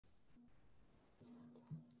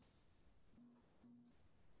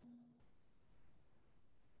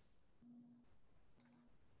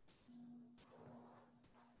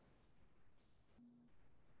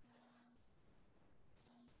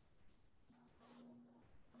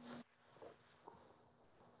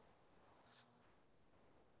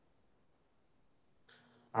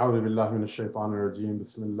أعوذ بالله من الشيطان الرجيم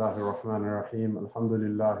بسم الله الرحمن الرحيم الحمد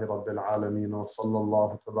لله رب العالمين وصلى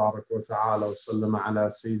الله تبارك وتعالى وسلم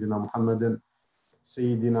على سيدنا محمد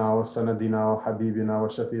سيدنا وسندنا وحبيبنا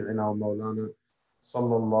وشفيعنا ومولانا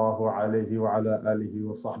صلى الله عليه وعلى آله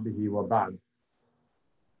وصحبه وبعد.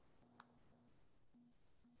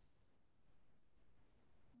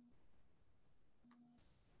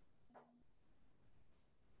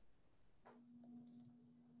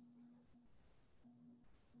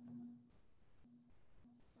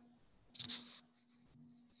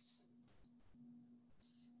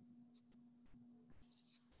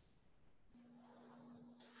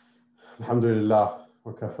 الحمد لله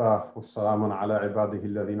وكفى والسلام على عباده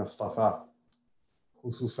الذين اصطفى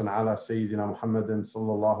خصوصا على سيدنا محمد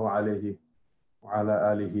صلى الله عليه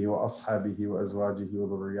وعلى آله وأصحابه وأزواجه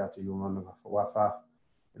وذرياته ومن وافاه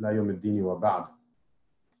إلى يوم الدين وبعد.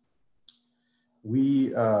 We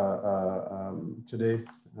today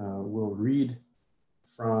will read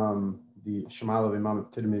from the Shamā-il of Imam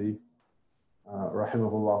al-Tirmidhī,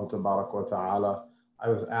 rahimahullah tabarak wa ta'ala. I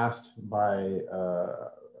was asked by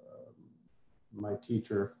my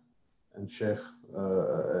teacher and Sheikh,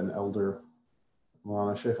 an elder,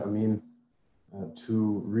 Mawlana Sheikh Amin,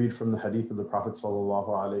 to read from the hadith of the Prophet sallallahu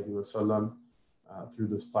alaihi wasallam through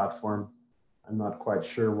this platform. I'm not quite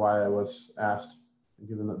sure why I was asked,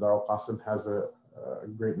 given that Dar al-Qasim has a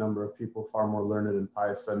great number of people far more learned and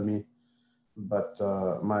pious than me. But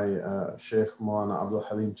my Sheikh Mawlana Abdul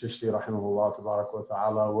Halim Chishti, rahimahullah tabarak wa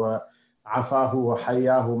ta'ala, wa afahu wa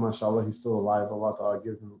hayyahu, mashallah, he's still alive, Allah ta'ala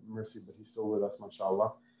give him mercy, but he's still with us,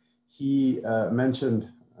 mashallah. He mentioned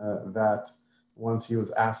that once he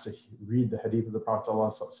was asked to read the hadith of the Prophet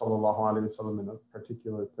sallallahu alaihi wasallam in a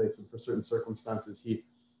particular place, and for certain circumstances he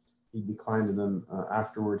declined, and then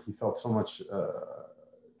afterward he felt so much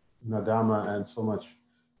nadama and so much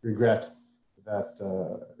regret that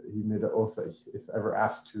he made an oath that if ever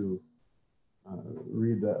asked to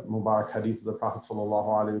read the Mubarak hadith of the Prophet sallallahu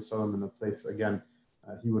alaihi wasallam in a place again,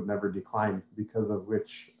 he would never decline, because of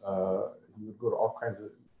which he would go to all kinds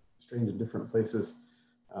of strange and different places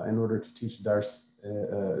in order to teach dars,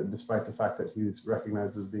 despite the fact that he is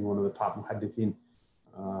recognized as being one of the top muhaddithin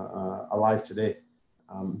alive today.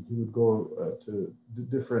 He would go to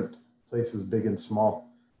different places, big and small,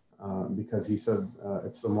 because he said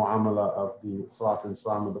it's the mu'amala of the salat and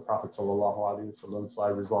salam of the Prophet sallallahu alaihi wasallam, so I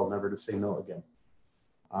resolved never to say no again.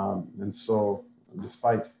 And so,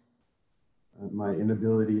 despite my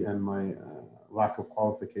inability and my lack of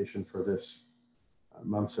qualification for this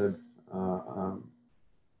mansib,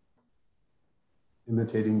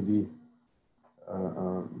 imitating the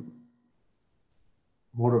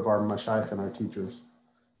mode of our mashayikh and our teachers,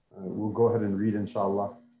 we'll go ahead and read,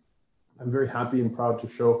 inshallah. I'm very happy and proud to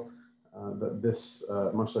show that this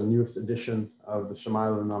mashallah, newest edition of the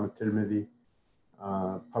Shamā-il of Imam al-Tirmidhī,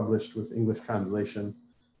 published with English translation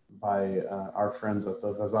by our friends at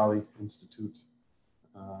the Ghazali Institute,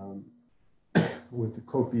 with the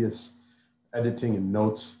copious editing and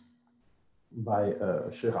notes by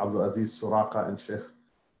Sheikh Abdul Aziz Suraqa and Sheikh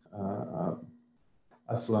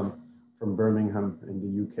Aslam from Birmingham in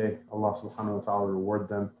the UK. Allah subhanahu wa ta'ala reward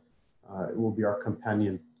them. It will be our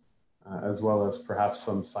companion, as well as perhaps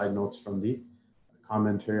some side notes from the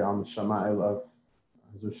commentary on the Shamā-il of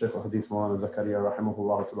Sheikh al-Hadith Mawlana Zakaria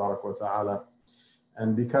rahimahullah tabarak wa ta'ala.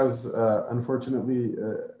 And because unfortunately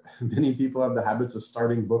many people have the habits of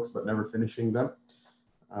starting books but never finishing them,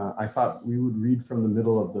 I thought we would read from the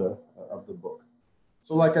middle of the book.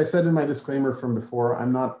 So, like I said in my disclaimer from before,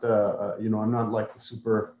 I'm not I'm not like the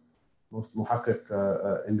super most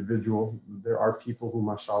muhaqqiq individual. There are people who,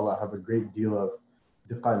 mashallah, have a great deal of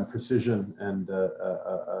diqqa and precision and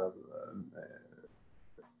a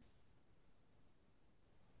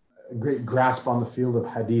great grasp on the field of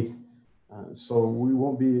hadith. So we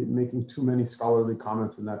won't be making too many scholarly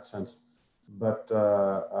comments in that sense, but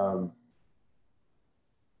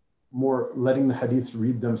more letting the hadiths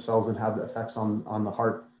read themselves and have the effects on the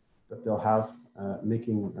heart that they'll have,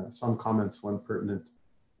 making some comments when pertinent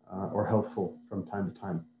or helpful from time to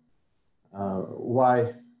time.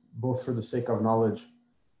 Why? Both for the sake of knowledge,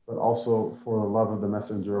 but also for the love of the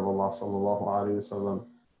Messenger of Allah sallallahu alaihi wasallam,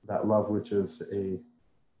 that love which is a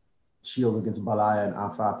shield against balaya and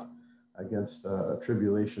afat, against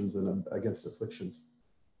tribulations and against afflictions,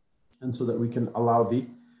 and so that we can allow the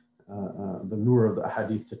nur of the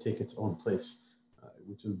hadith to take its own place,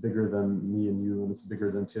 which is bigger than me and you, and it's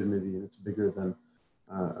bigger than Tirmidhi, and it's bigger than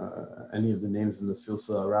any of the names in the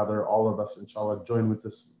silsila. Rather, all of us, inshallah, join with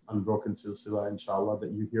this unbroken silsila, inshallah,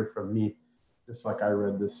 that you hear from me, just like I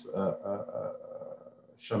read this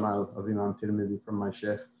Shamā-il of Imam Tirmidhī from my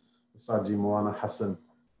Sheikh, Ustadji Mawlana Hassan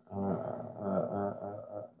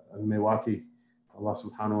al-Mewati. Allah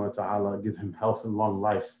subhanahu wa ta'ala give him health and long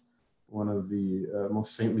life. One of the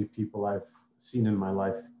most saintly people I've seen in my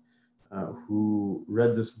life, who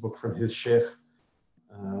read this book from his sheikh,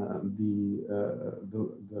 the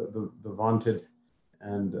vaunted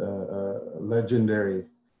and legendary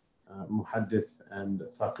muhaddith and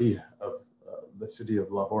faqih of the city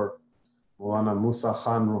of Lahore, Maulana Musa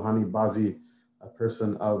Khan Rouhani Bazi, a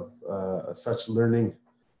person of such learning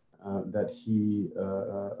that he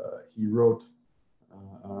wrote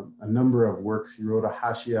a number of works. He wrote a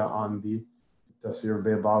hashia on the Tafsir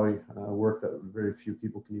Baydawi, a work that very few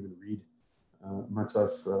people can even read, much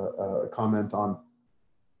less comment on.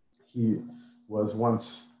 He was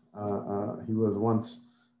once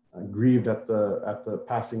grieved at the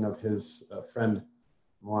passing of his friend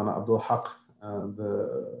Maulana Abdul Haq,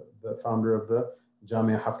 the founder of the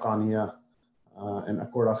Jamia Haqqaniya in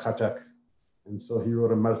Akord al-Khatak. And so he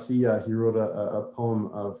wrote a marthiyah, he wrote a poem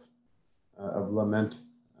of lament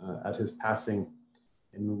at his passing,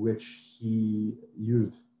 in which he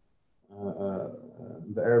used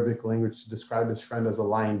the Arabic language to describe his friend as a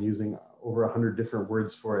lion, using over 100 different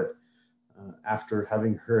words for it, after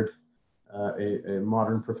having heard a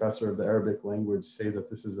modern professor of the Arabic language say that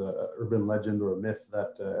this is an urban legend or a myth,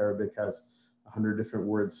 that Arabic has 100 different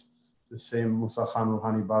words. The same Musa Khan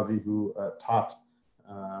Rouhani Bazi, who taught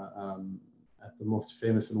at the most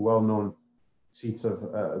famous and well-known seats of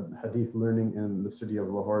hadith learning in the city of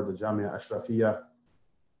Lahore, the Jamia Ashrafiyya,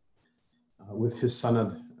 with his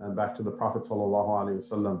sanad back to the Prophet sallallahu alaihi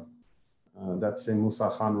wasallam. That same Musa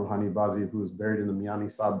Khan Rouhani Bazi, who is buried in the Miani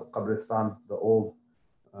Saab Qabristan, the old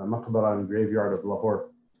Maqbara and graveyard of Lahore,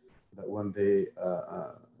 that when they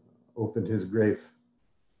opened his grave,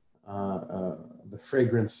 the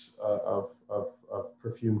fragrance of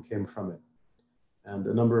perfume came from it. And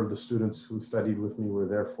a number of the students who studied with me were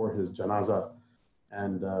there for his janazah,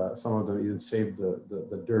 and some of them even saved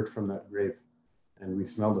the dirt from that grave, and we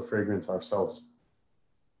smelled the fragrance ourselves.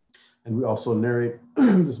 And we also narrate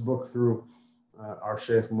this book through our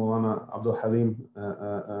Shaykh Maulana Abdul Halim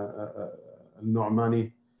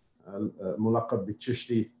al-Nu'mani, Mulaqab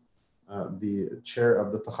bi-Chishti, the chair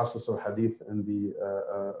of the Takhasus of Hadith in the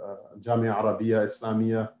Jamia Arabiya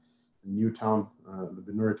Islamiyya in Newtown, the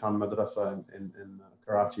Binuri Town Madrasa in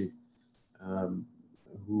Karachi,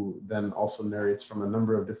 who then also narrates from a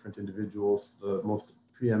number of different individuals, the most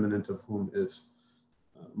preeminent of whom is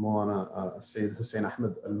Maulana Sayyid Hussein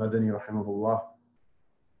Ahmed al-Madani rahimahullah,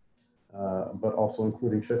 but also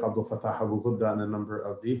including Sheikh Abdul Fattah Abu Ghudda and a number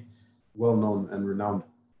of the well-known and renowned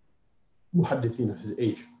muhaddithin of his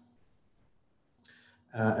age.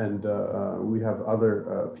 And we have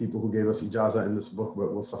other people who gave us ijaza in this book,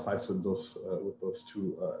 but we'll suffice with those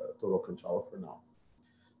two turuq inshallah for now.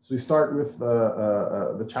 So we start with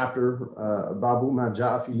the chapter Babu ma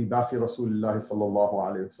ja'a fi libasi Rasulillah sallallahu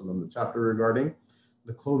alayhi wasallam, the chapter regarding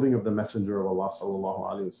the clothing of the Messenger of Allah sallallahu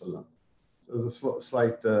alayhi wasallam. So there's a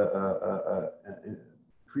slight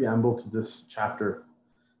preamble to this chapter.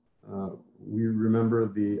 We remember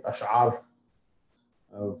the ash'ar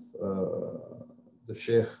of the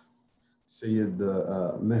Sheikh Sayyid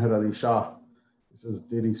Meher Ali Shah. He says,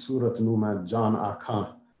 Teri surat numa jaan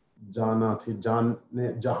akhan, jana thi jaan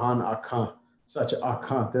ne jahan akhan, sach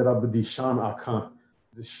akhan tera badi shan akhan,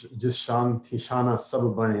 jis shan thi shana sab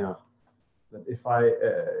baniya. That if I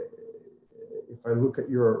look at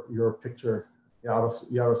your picture, Ya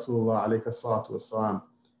Rasulullah alayka salatu wassalam,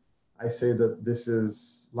 I say that this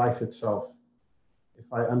is life itself.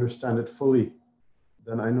 If I understand it fully,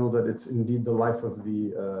 then I know that it's indeed the life of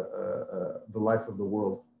the life of the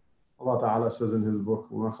world. Allah Ta'ala says in His book,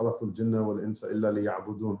 وَمَا خَلَقْتُ الْجِنَّ وَالْإِنسَ إِلَّا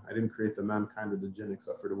لِيَعْبُدُونَ, I didn't create the mankind or the jinn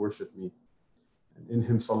except for to worship me. And in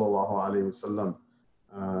Him sallallahu alayhi wasallam,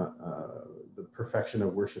 the perfection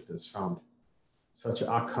of worship is found. Such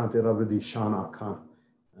akhan terabadi shan akhan.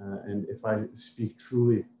 And if I speak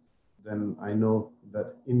truly, then I know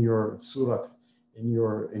that in your surat, in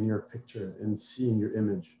your picture, in seeing your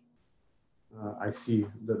image, I see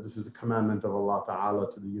that this is the commandment of Allah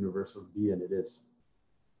Ta'ala to the universe of be, and it is.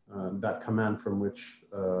 That command from which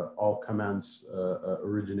all commands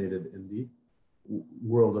originated in the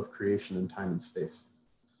world of creation in time and space.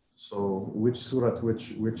 So which surat,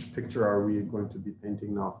 which picture are we going to be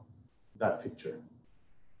painting now? That picture.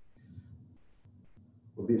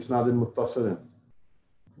 وبإسناد متصل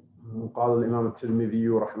قال الإمام الترمذي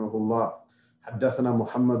رحمه الله حدثنا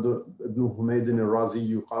محمد بن حميد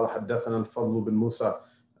الرازي قال حدثنا الفضل بن موسى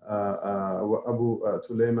وأبو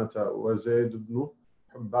تليمة وزيد بن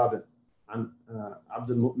حباب عن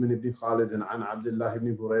عبد المؤمن بن خالد عن عبد الله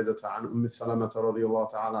بن بريدة عن أم سلمة رضي الله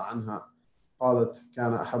تعالى عنها قالت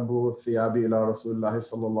كان أحب الثياب إلى رسول الله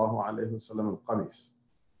صلى الله عليه وسلم القميص.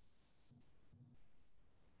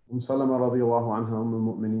 Salama radiallahu anha,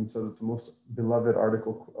 al-Mu'mineen, said that the most beloved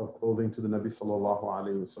article of clothing to the Nabi sallallahu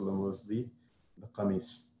alayhi wasallam was the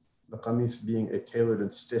qamis. The qamis being a tailored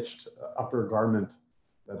and stitched upper garment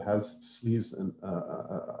that has sleeves and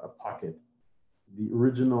a pocket. The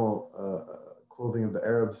original clothing of the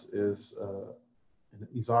Arabs is an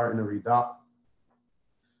izar and a rida.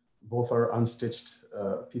 Both are unstitched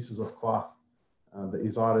pieces of cloth. The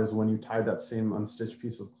izar is when you tie that same unstitched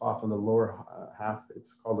piece of cloth on the lower half,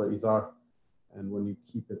 it's called an izar. And when you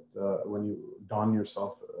keep it, when you don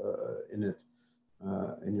yourself in it,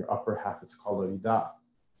 in your upper half, it's called a rida.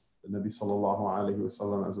 The Nabi sallallahu alayhi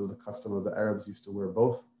wasallam, as was the custom of the Arabs, used to wear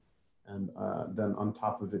both. And then on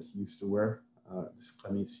top of it, he used to wear this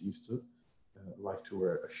qamis. He used to like to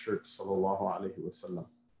wear a shirt, sallallahu alayhi wasallam.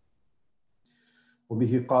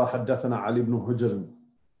 وبه قال حدثنا علي بن حجر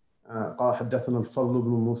قال حدثنا الفضل بن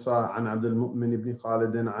موسى عن عبد المؤمن بن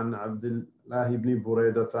خالد عن عبد الله بن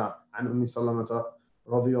بريدة عن أم سلمة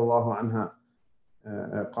رضي الله عنها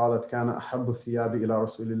قالت كان أحب الثياب إلى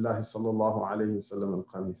رسول الله صلى الله عليه وسلم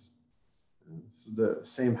القميص. So the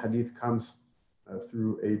same hadith comes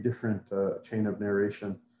through a different chain of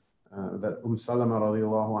narration that Salama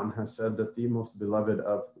radiallahu anha said that the most beloved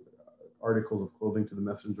of articles of clothing to the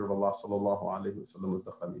Messenger of Allah sallallahu alayhi wasallam was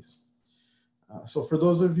the qamis. So for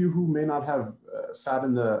those of you who may not have sat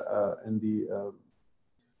in the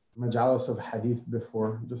majalis of hadith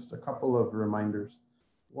before, just a couple of reminders.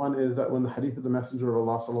 One is that when the hadith of the Messenger of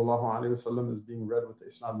Allah sallallahu alayhi wasallam is being read with the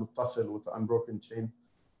isnad muttasil, with the unbroken chain,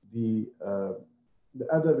 the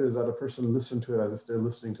adab is that a person listen to it as if they're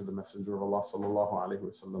listening to the Messenger of Allah sallallahu alayhi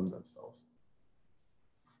wasallam themselves.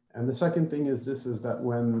 And the second thing is this, is that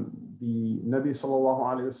when the Nabi sallallahu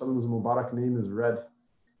alayhi wasallam's Mubarak name is read,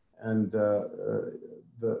 and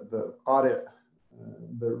the qari',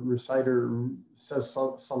 the reciter says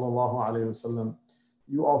sallallahu alayhi wasallam,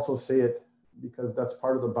 you also say it, because that's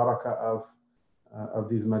part of the barakah of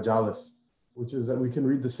these majalis, which is that we can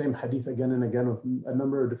read the same hadith again and again with a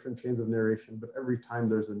number of different chains of narration, but every time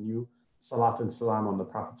there's a new salat and salam on the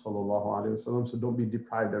Prophet sallallahu alayhi wasallam. So don't be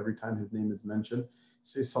deprived every time his name is mentioned.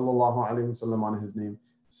 Say sallallahu alayhi wasallam on his name.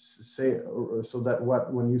 Say, so that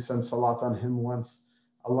when you send salat on him once,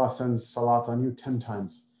 Allah sends salat on you 10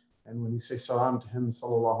 times. And when you say salam to him,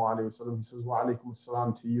 sallallahu alayhi wasallam, he says wa alaykum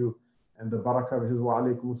salam to you. And the barakah of his wa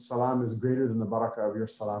alaykum salam is greater than the barakah of your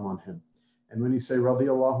salam on him. And when you say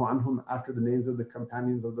radiyallahu anhum after the names of the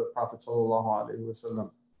companions of the Prophet sallallahu alayhi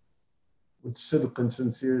wasallam, with sidq and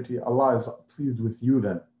sincerity, Allah is pleased with you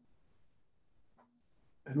then.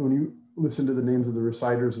 And when you listen to the names of the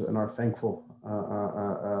reciters and are thankful,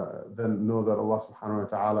 then know that Allah subhanahu wa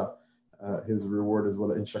ta'ala, his reward is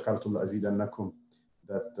وَلَئِن شَكَرْتُمْ لَأَزِيدَنَّكُمْ,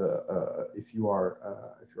 that if you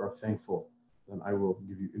are thankful, then I will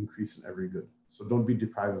give you increase in every good. So don't be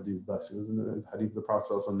deprived of these blessings. In the hadith, the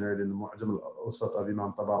Prophet narrated in the Mu'jam al-Awsat of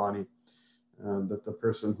Imam Tabarani, that the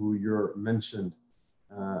person who you're mentioned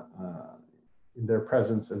in their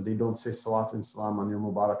presence and they don't say salat and salam on your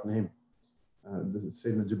Mubarak name. The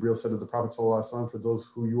Sayyidina Jibreel said to the Prophet ﷺ, for those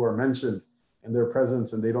who you are mentioned in their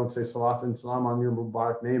presence and they don't say salat and salam on your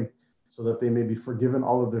Mubarak name, so that they may be forgiven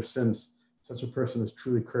all of their sins, such a person is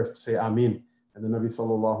truly cursed. Say Ameen. And the Nabi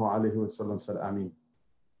sallallahu alayhi wasallam said Ameen.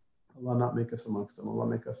 Allah not make us amongst them. Allah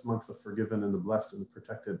make us amongst the forgiven and the blessed and the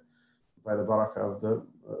protected by the barakah of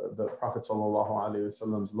the Prophet sallallahu alayhi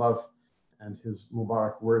wasallam's love and his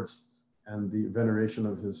Mubarak words and the veneration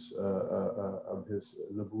of his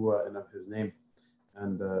nubuwah and of his name,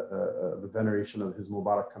 and the veneration of his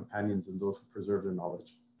Mubarak companions and those who preserve their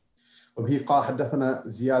knowledge. وبه قال حدثنا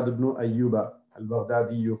زياد بن أيوب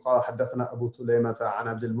البغدادي قال حدثنا أبو تليمة عن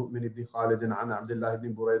عبد المؤمن بن خالد عن عبد الله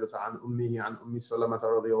بن بريدة عن أمه عن أم سلمة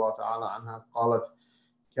رضي الله تعالى عنها قالت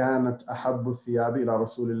كانت أحب الثياب إلى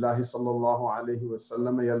رسول الله صلى الله عليه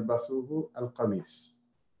وسلم يلبسه القميص.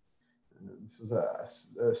 This is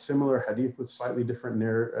a similar hadith with slightly different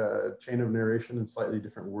chain of narration and slightly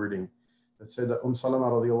different wording. That said that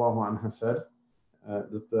Salama radiallahu anha said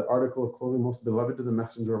that the article of clothing most beloved to the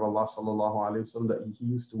Messenger of Allah sallallahu alayhi wasallam that he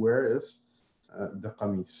used to wear is the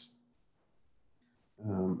qamis.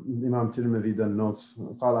 Imam al-Tirmidhī then notes,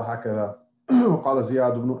 قال هكذا وقال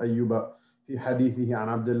زياد بن أيوب في حديثه عن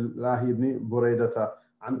عبد الله بن بريدة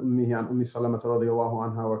عن أمه عن أم سلمة رضي الله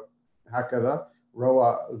عنها وهكذا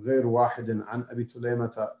روى غير واحد عن أبي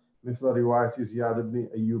تليمة مثل رواية زياد بن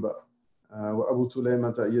أيوب وأبو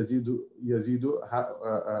تليمة يزيد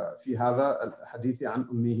في هذا الحديث عن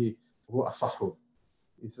أمه وهو أصح.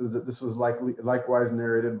 He says that this was likewise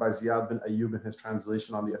narrated by Ziyad bin Ayyub in his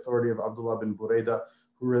translation on the authority of Abdullah bin Burayda,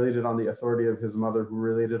 who related on the authority of his mother, who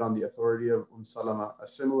related on the authority of Salama. A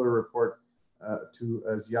similar report to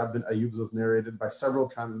Ziyad bin Ayyub was narrated by several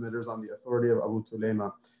transmitters on the authority of Abu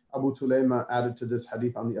Tulayma. Abu Tulayma added to this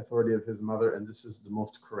hadith on the authority of his mother, and this is the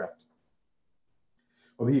most correct.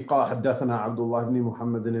 وبه قال حدثنا عبد الله بن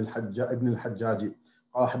محمد بن الحجاج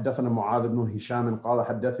قال حدثنا معاذ بن هشام قال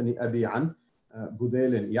حدثني أبي عن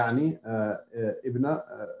بديل يعني ابن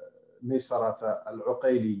ميسرة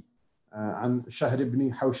العقيلي عن شهر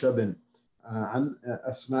بن حوشب عن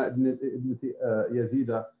أسماء بن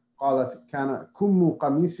يزيد قالت كان كم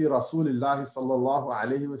قميص رسول الله صلى الله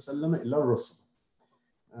عليه وسلم إلى الرسل.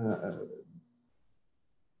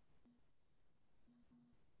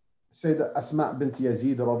 Sayyidah Asma bint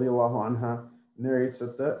Yazid radiallahu anha narrates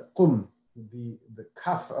that the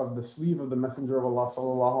cuff of the sleeve of the Messenger of Allah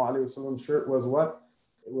sallallahu alaihi wasallam shirt was what?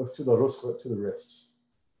 It was to the rusl, to the wrist.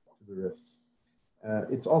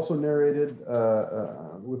 It's also narrated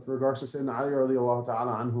with regards to Sayyidina Ali radiallahu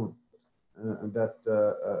ta'ala anhu that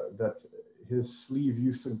his sleeve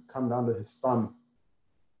used to come down to his thumb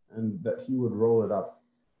and that he would roll it up.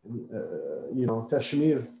 And,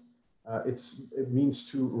 tashmir, it means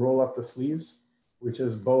to roll up the sleeves, which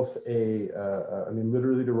is both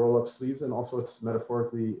literally to roll up sleeves, and also it's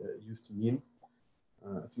metaphorically used to mean.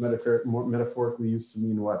 It's metaphorically used to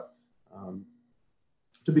mean what?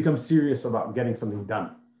 To become serious about getting something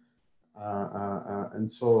done.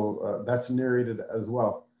 And so that's narrated as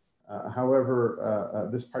well. However,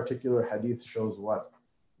 this particular hadith shows what?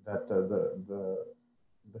 That the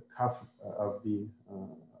cuff of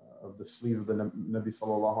the sleeve of the Nabi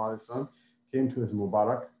sallallahu alaihi wasallam came to his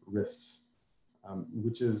Mubarak wrists,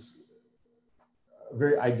 which is a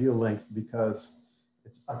very ideal length because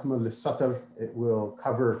it's akmal lis-satr. It will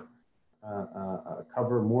cover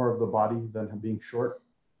more of the body than being short.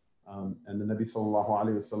 And the Nabi sallallahu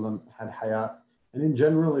alaihi wasallam had haya. And in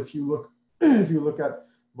general, if you look at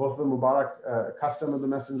both the Mubarak custom of the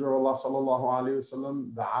Messenger of Allah sallallahu alaihi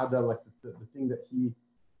wasallam, the ada, like the thing that he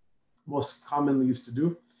most commonly used to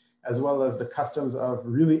do, as well as the customs of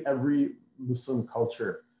really every Muslim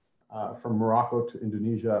culture, from Morocco to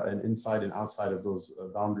Indonesia and inside and outside of those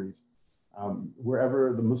boundaries.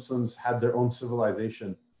 Wherever the Muslims had their own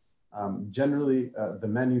civilization, generally the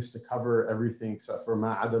men used to cover everything except for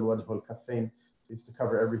ma'ad al-wajh wal-kaffayn. They used to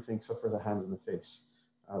cover everything except for the hands and the face,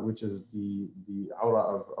 which is the aura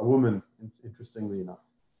of a woman, interestingly enough.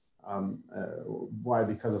 Why?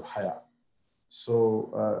 Because of haya.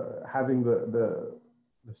 So having the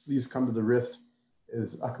sleeves come to the wrist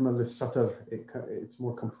is akmal lis-satr. It's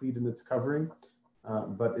more complete in its covering.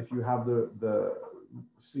 But if you have the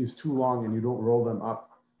sleeves too long and you don't roll them up,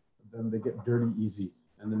 then they get dirty easy.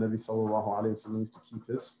 And the Nabi sallallahu alaihi wasallam used to keep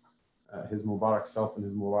his Mubarak self and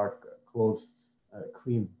his Mubarak clothes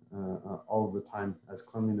clean all of the time, as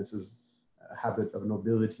cleanliness is a habit of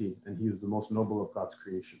nobility, and he is the most noble of God's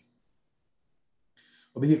creation.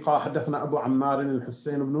 وبه قال حدثنا أبو عمار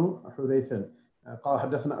الحسين بن حريث قال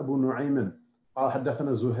حدثنا أبو نعيم قال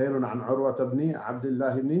حدثنا زهير عن عروة بن عبد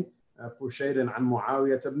الله بن قشير عن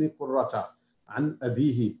معاوية بن قرة عن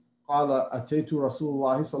أبيه قال أتيت رسول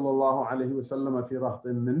الله صلى الله عليه وسلم في رهط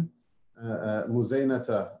من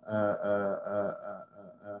مزينة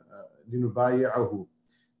لنبايعه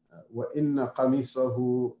وإن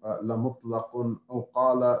قميصه لمطلق أو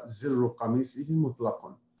قال زر قميصه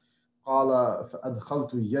مطلق قال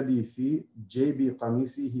فأدخلت يدي في جيب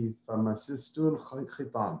قميصه فمسست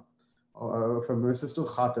الخاتم. I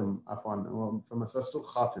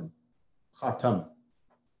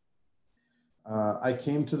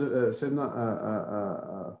came to the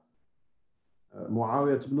Sayyidina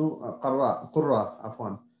Muawiyah ibn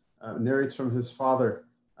Qurra narrates from his father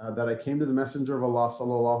that I came to the Messenger of Allah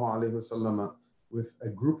sallallahu alaihi wasallam with a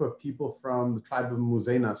group of people from the tribe of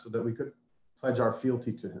Muzayna so that we could pledge our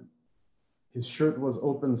fealty to him. His shirt was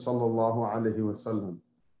open sallallahu alaihi wasallam,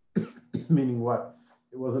 meaning what?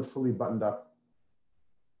 It wasn't fully buttoned up.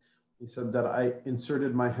 He said that I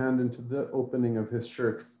inserted my hand into the opening of his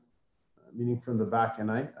shirt, meaning from the back,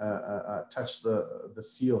 and I touched the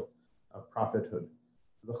seal of prophethood.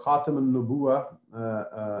 The Khatam al-Nubuwah,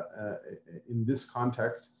 in this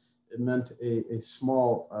context, it meant a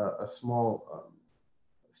small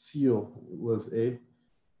seal. It was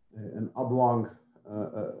an oblong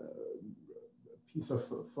piece of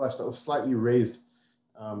flesh that was slightly raised,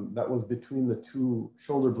 that was between the two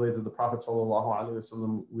shoulder blades of the Prophet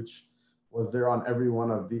ﷺ, which was there on every one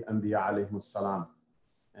of the Anbiya alayhimus salam.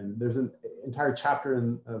 And there's an entire chapter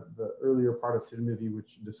in the earlier part of Tirmidhī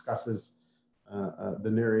which discusses the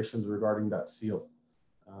narrations regarding that seal.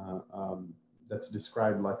 that's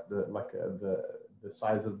described like the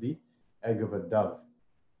size of the egg of a dove.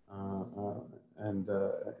 And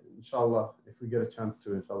inshallah, if we get a chance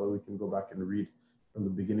to, inshallah, we can go back and read from the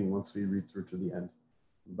beginning once we read through to the end.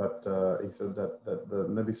 But he said that the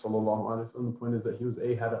Nabi sallallahu alaihi wasallam, the point is that he was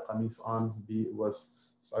A, had a qamis on, B, was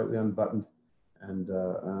slightly unbuttoned. And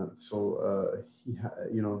he,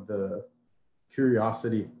 the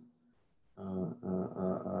curiosity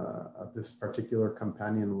of this particular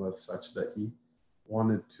companion was such that he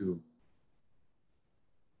wanted to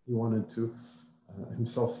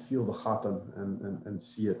himself feel the khatam and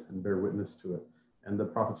see it and bear witness to it. And the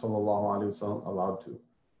Prophet ﷺ allowed to.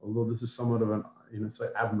 Although this is somewhat of an, it's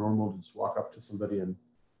like abnormal to just walk up to somebody and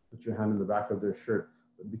put your hand in the back of their shirt,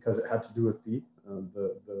 but because it had to do with the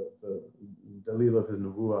dalil of his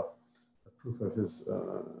nubuwah, the proof of his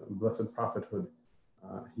blessed prophethood,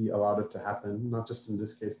 he allowed it to happen, not just in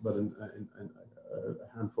this case, but in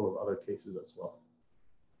a handful of other cases as well.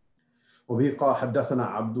 وبه قال حدثنا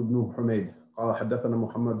عبد بن حميد قال حدثنا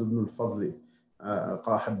محمد بن الفضل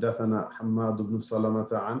قال حدثنا حماد بن سلمة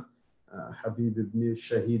عن حبيب بن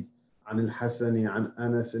الشهيد عن الحسن عن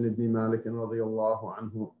أنس بن مالك رضي الله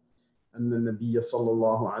عنه أن النبي صلى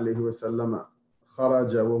الله عليه وسلم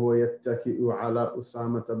خرج وهو يتكئ على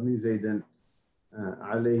أسامة بن زيد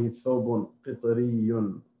عليه ثوب قطري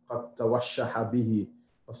قد توشح به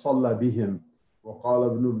فصلى بهم. وقال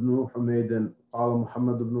ابن حميد قال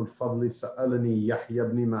محمد بن الفضل سألني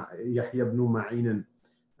يحيى بن معين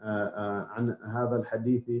عن هذا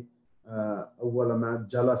الحديث أول ما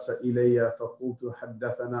جلس إلي فقلت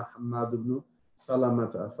حدثنا حماد بن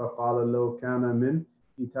سلمة فقال لو كان من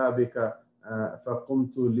كتابك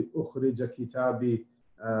فقمت لأخرج كتابي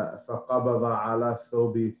فقبض على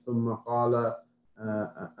ثوبي ثم قال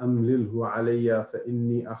أملله علي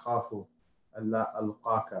فإني أخاف ألا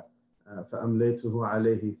ألقاك فأمليته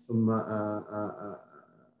عليه ثم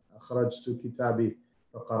أخرجت كتابي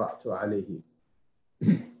فقرأت عليه.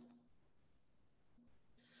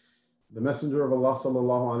 The Messenger of Allah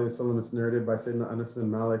sallallahu alayhi wasallam, it's narrated by Sayyidina Anas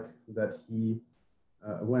bin Malik that he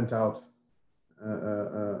went out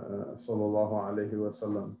sallallahu alayhi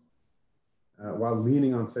wasallam while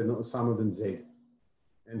leaning on Sayyidina Usama bin Zayd,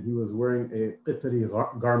 and he was wearing a qitri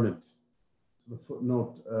garment. So the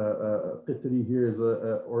footnote, qitri here is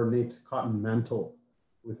an ornate cotton mantle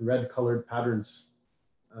with red colored patterns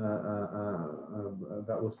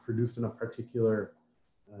that was produced in a particular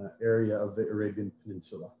area of the Arabian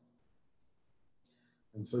Peninsula.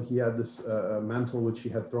 And so he had this mantle which he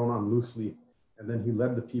had thrown on loosely, and then he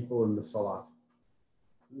led the people in the salat.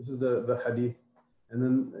 So this is the hadith. And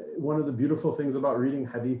then one of the beautiful things about reading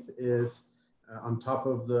hadith is on top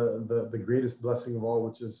of the greatest blessing of all,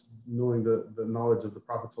 which is knowing the knowledge of the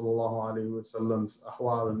Prophet sallallahu alaihi wasallam's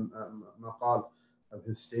ahwal and maqal of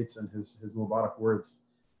his states and his Mubarak words.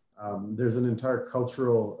 There's an entire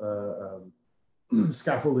cultural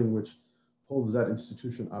scaffolding which holds that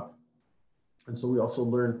institution up. And so we also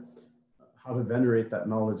learn how to venerate that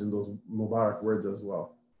knowledge in those Mubarak words as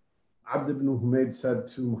well. Abd ibn Humayd said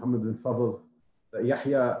to Muhammad bin Fadl that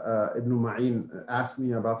Yahya ibn Ma'in asked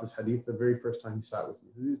me about this hadith the very first time he sat with me.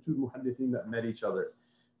 These are two muhaddithin that met each other.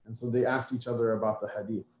 And so they asked each other about the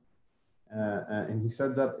hadith. And he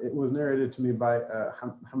said that it was narrated to me by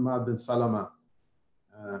Hamad bin Salama.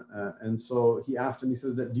 And so he asked him, he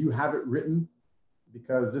says that, do you have it written?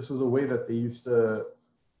 Because this was a way that they used to,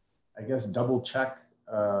 I guess, double check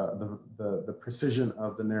the precision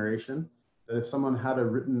of the narration. That if someone had a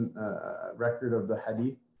written record of the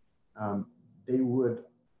hadith, they would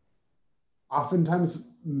oftentimes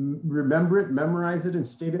remember it, memorize it, and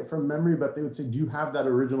state it from memory, but they would say, do you have that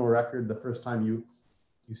original record the first time you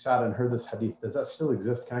sat and heard this hadith? Does that still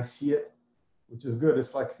exist? Can I see it? Which is good.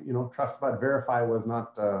 It's like, trust but verify was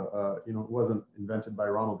not, it wasn't invented by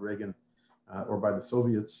Ronald Reagan or by the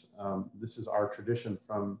Soviets. This is our tradition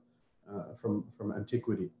from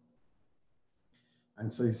antiquity.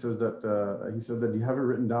 And so he says that do you have it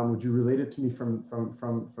written down? Would you relate it to me from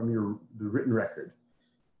the written record?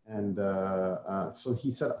 And so he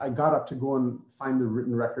said, I got up to go and find the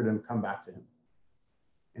written record and come back to him.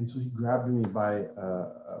 And so he grabbed me by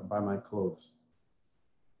my clothes.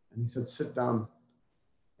 And he said, sit down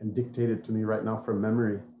and dictate it to me right now from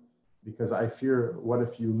memory, because I fear, what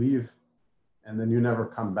if you leave and then you never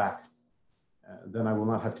come back? Then I will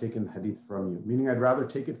not have taken hadith from you. Meaning I'd rather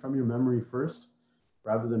take it from your memory first,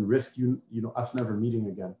 rather than risk us never meeting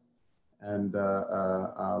again. And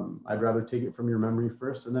I'd rather take it from your memory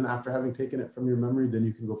first. And then after having taken it from your memory, then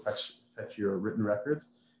you can go fetch your written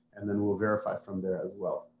records, and then we'll verify from there as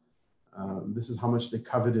well. This is how much they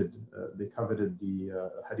coveted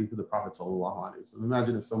the hadith of the Prophet sallallahu alaihi wasallam.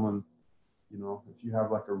 Imagine if someone, if you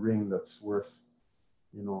have like a ring that's worth,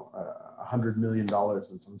 $100 million, and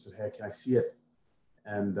someone said, "Hey, can I see it?"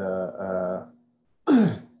 And if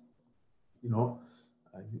you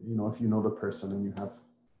know the person and you have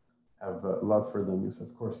love for them, you say,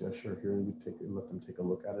 "Of course, yeah, sure." Here, and you let them take a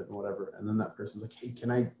look at it and whatever. And then that person's like, "Hey,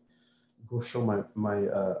 can I go show my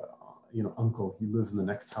uncle? He lives in the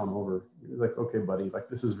next town over." You're like, "Okay, buddy. Like,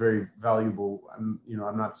 this is very valuable. I'm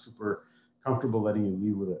not super comfortable letting you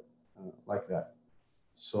leave with it like that."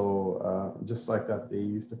 So just like that, they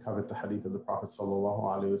used to covet the hadith of the Prophet sallallahu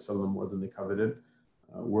alaihi wasallam more than they coveted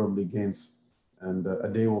worldly gains. And a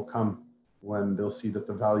day will come when they'll see that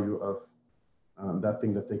the value of that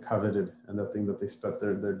thing that they coveted and that thing that they spent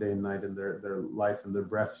their day and night and their life and their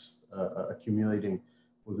breaths accumulating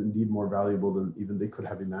was indeed more valuable than even they could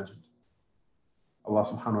have imagined. Allah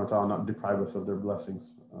subhanahu wa ta'ala not deprive us of their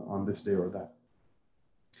blessings on this day or that.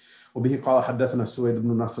 وبه قال حدثنا سويد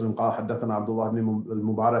بن نصر قال حدثنا عبد الله بن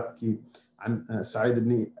المبارك عن سعيد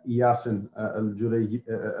بن إياس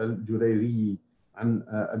الجريري عن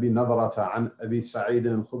أبي نضرة عن أبي سعيد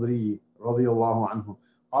الخدري رضي الله عنه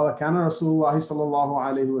قال كان رسول الله صلى الله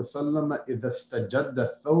عليه وسلم إذا استجد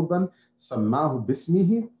ثوبا سماه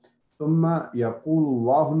باسمه ثم يقول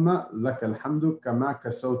اللهم لك الحمد كما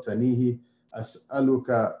كسوتنيه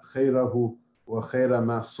أسألك خيره وخير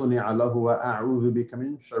ما صنع له وأعوذ بك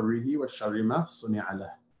من شره وشر ما صنع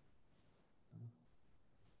له.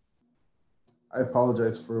 I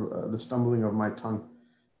apologize for the stumbling of my tongue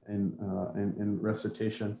in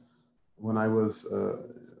recitation. When I was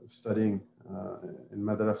studying in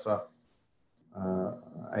madrasa,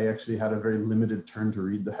 I actually had a very limited turn to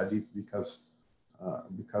read the hadith because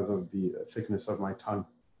of the thickness of my tongue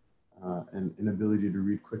and inability to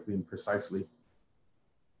read quickly and precisely.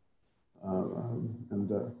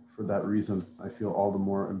 For that reason, I feel all the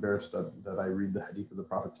more embarrassed that I read the hadith of the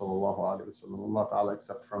Prophet sallallahu alaihi wasallam. Allah Ta'ala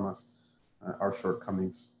accept from us our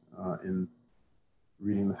shortcomings in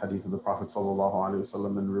reading the hadith of the Prophet sallallahu alaihi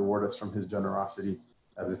wasallam and reward us from his generosity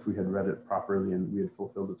as if we had read it properly and we had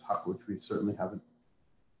fulfilled its haqq, which we certainly haven't.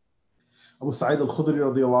 Abu Sa'id al-Khudri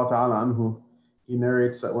radiyallahu ta'ala anhu, he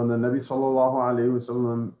narrates that when the Nabi sallallahu alaihi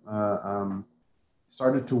wasallam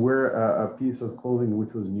started to wear a piece of clothing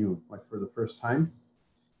which was new, like for the first time,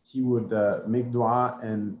 he would make dua,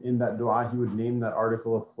 and in that dua he would name that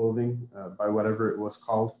article of clothing by whatever it was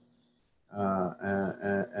called,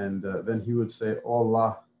 and then he would say, "Oh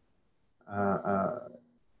Allah,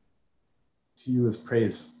 to you is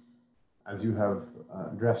praise, as you have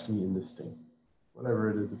dressed me in this thing, whatever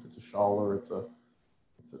it is, if it's a shawl or it's a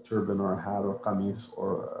turban or a hat or qamis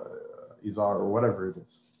or izar or whatever it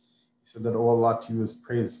is." He said that, "Oh Allah, to you is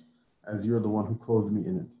praise, as you're the one who clothed me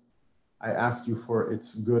in it. I asked you for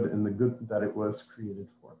its good and the good that it was created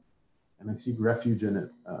for. And I seek refuge in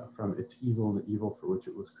it from its evil and the evil for which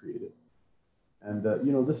it was created." And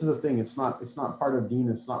this is the thing. It's not part of deen.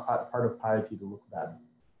 It's not part of piety to look bad.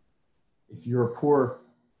 If you're poor,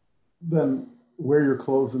 then wear your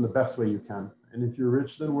clothes in the best way you can. And if you're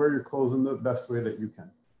rich, then wear your clothes in the best way that you can.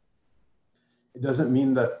 It doesn't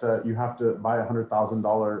mean that you have to buy a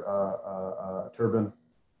 $100,000 turban,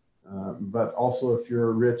 but also if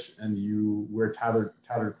you're rich and you wear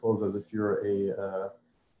tattered clothes as if you're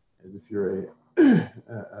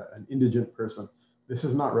an indigent person, this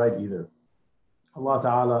is not right either. Allah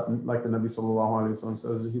Ta'ala, like the Nabi Sallallahu Alaihi Wasallam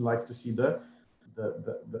says, He likes to see the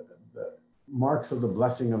marks of the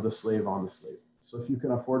blessing of the slave on the slave. So if you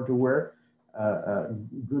can afford to wear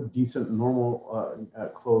good, decent, normal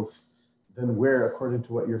clothes, then wear according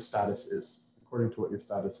to what your status is.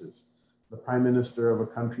 The prime minister of a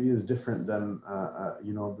country is different than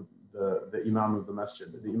the imam of the masjid.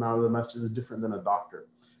 The imam of the masjid is different than a doctor.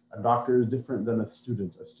 A doctor is different than a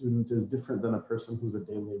student. A student is different than a person who's a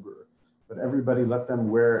day laborer. But everybody, let them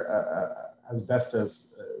wear as best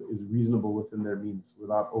as is reasonable within their means,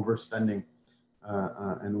 without overspending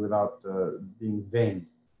and without being vain,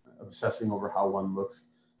 obsessing over how one looks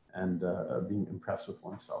and being impressed with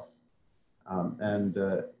oneself.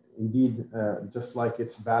 Indeed, just like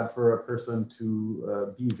it's bad for a person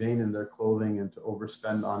to be vain in their clothing and to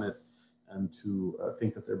overspend on it and to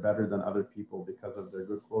think that they're better than other people because of their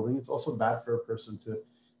good clothing, it's also bad for a person to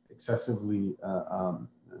excessively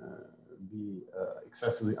be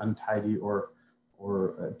excessively untidy or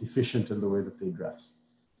deficient in the way that they dress.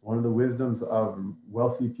 One of the wisdoms of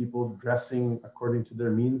wealthy people dressing according to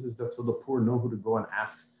their means is that so the poor know who to go and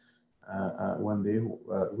ask when they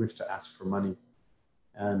wish to ask for money.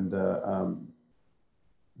 And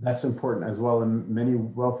that's important as well. And many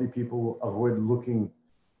wealthy people avoid looking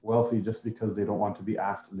wealthy just because they don't want to be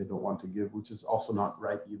asked and they don't want to give, which is also not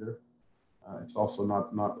right either. It's also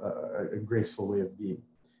not a graceful way of being.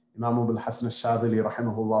 Imam Abu al-Hasan al-Shadhili,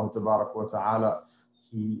 rahimahullah tabarak wa ta'ala,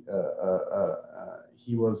 he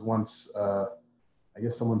was once, I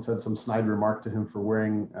guess someone said some snide remark to him for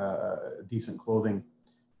wearing decent clothing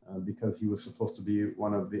because he was supposed to be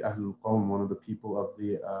one of the Ahlul Qawm, one of the people of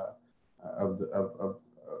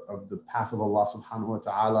the path of Allah subhanahu wa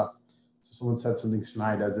ta'ala. So someone said something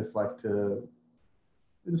snide as if like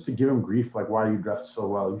just to give him grief, like, why are you dressed so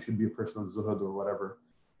well? You should be a person of zuhud or whatever.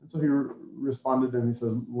 And so he responded to him, he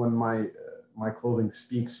says, when my clothing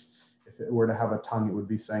speaks, if it were to have a tongue, it would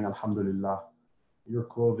be saying, Alhamdulillah. Your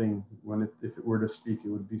clothing, if it were to speak, it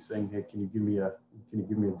would be saying, hey, can you give me a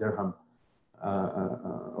dirham?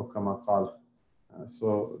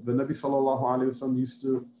 So the Nabi sallallahu alaihi wasallam used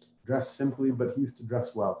to dress simply, but he used to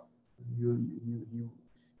dress well.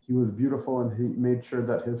 He was beautiful, and he made sure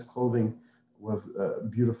that his clothing was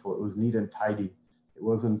beautiful. It was neat and tidy. It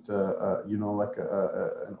wasn't like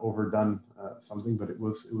an overdone something, but it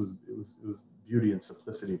was beauty and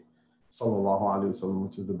simplicity, sallallahu alaihi wasallam,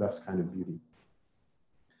 which is the best kind of beauty.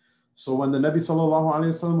 So when the Nabi sallallahu alaihi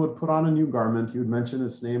wasallam would put on a new garment, he would mention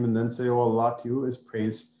his name and then say, "Oh Allah, to you is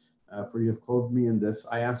praise, for you have clothed me in this.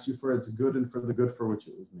 I ask you for its good and for the good for which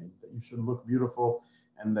it was made, that you should look beautiful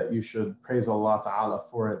and that you should praise Allah Ta'ala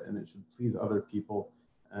for it, and it should please other people,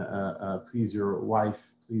 please your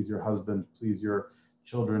wife, please your husband, please your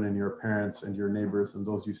children and your parents and your neighbors and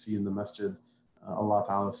those you see in the masjid. Allah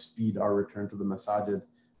Ta'ala speed our return to the masajid,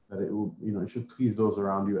 that it will, it should please those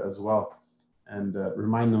around you as well. And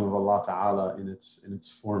remind them of Allah Ta'ala in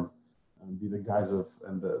its form, and be the guise of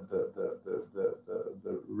and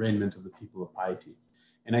the raiment of the people of piety.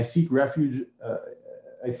 And I seek refuge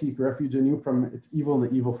in you from its evil and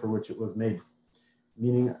the evil for which it was made."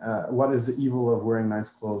 Meaning, what is the evil of wearing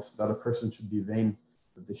nice clothes? That a person should be vain,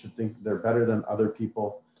 that they should think they're better than other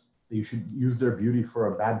people, that you should use their beauty for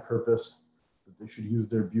a bad purpose, that they should use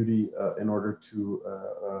their beauty in order to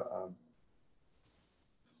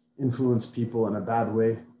influence people in a bad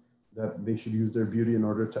way, that they should use their beauty in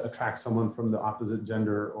order to attract someone from the opposite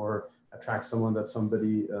gender or attract someone that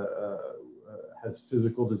somebody has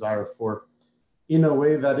physical desire for, in a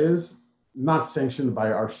way that is not sanctioned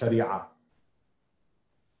by our Sharia.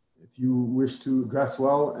 If you wish to dress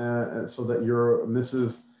well so that your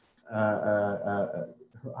missus, her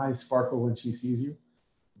eyes sparkle when she sees you,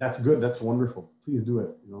 that's good, that's wonderful. Please do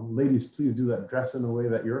it. Ladies, please do that. Dress in a way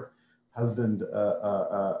that your husband,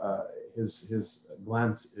 his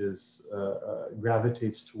glance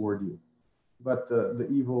gravitates toward you. But the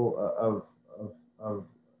evil of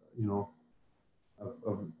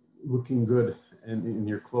looking good in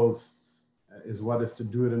your clothes is what is to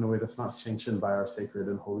do it in a way that's not sanctioned by our sacred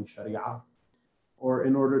and holy Sharia, or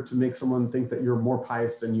in order to make someone think that you're more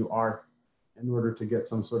pious than you are, in order to get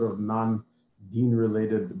some sort of non-deen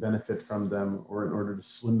related benefit from them, or in order to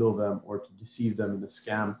swindle them or to deceive them in a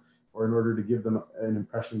scam, or in order to give them an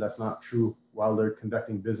impression that's not true while they're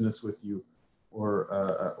conducting business with you, or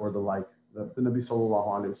the like. The Nabi sallallahu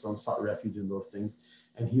alaihi wasallam sought refuge in those things,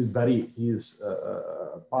 and he's bari, he's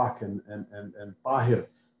pak and tahir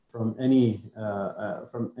from any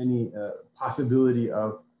possibility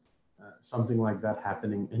of something like that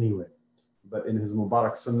happening anyway. But in his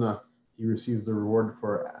Mubarak Sunnah, he receives the reward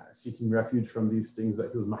for seeking refuge from these things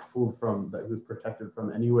that he was mahfuz from, that he was protected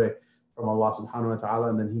from anyway, from Allah subhanahu wa ta'ala,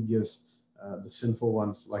 and then he gives the sinful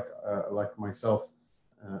ones like myself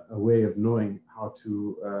a way of knowing how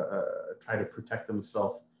to try to protect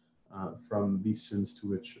themselves from these sins to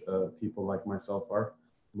which people like myself are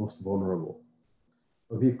most vulnerable.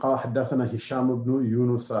 وفي قال حدثنا هشام بن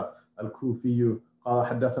يونس الكوفي قال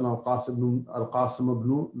حدثنا القاسم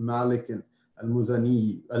بن مالك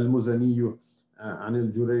المزني عن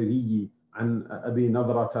الجريري عن أبي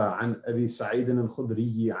نضرة عن أبي سعيد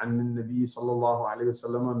الخدري عن النبي صلى الله عليه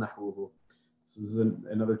وسلم نحوه. This is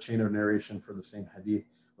another chain of narration for the same hadith.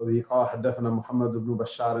 وبه قال حدثنا محمد بن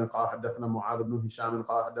بشار قال حدثنا معاذ بن هشام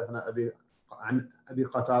قال حدثنا عن أبي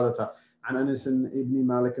قتادة عن أنس بن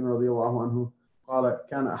مالك رضي الله عنه قال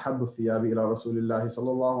كان أحب الثياب إلى رسول الله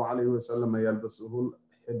صلى الله عليه وسلم يلبسه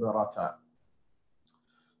الحبرة.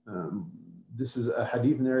 This is a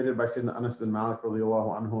hadith narrated by Sayyidina Anas bin Malik رضي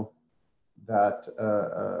الله عنه, that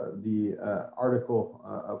the article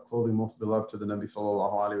of clothing most beloved to the Nabi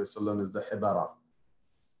sallallahu alaihi wasallam is the hibara.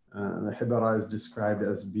 The hibara is described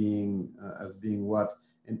as being what?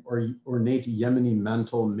 An ornate Yemeni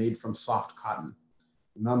mantle made from soft cotton.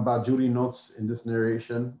 Imam Bajuri notes in this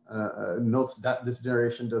narration, notes that this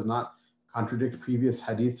narration does not contradict previous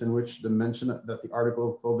hadiths in which the mention that the article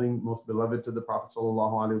of clothing most beloved to the Prophet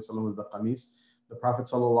ﷺ was the qamis. The Prophet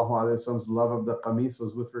ﷺ's love of the qamis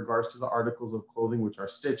was with regards to the articles of clothing which are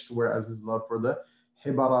stitched, whereas his love for the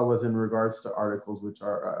hibara was in regards to articles which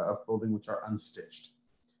are of clothing which are unstitched.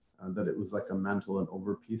 That it was like a mantle and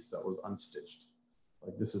overpiece that was unstitched.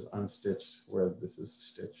 Like this is unstitched, whereas this is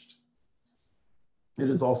stitched. It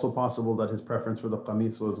is also possible that his preference for the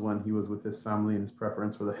qamis was when he was with his family, and his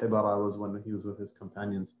preference for the hibara was when he was with his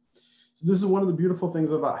companions. So this is one of the beautiful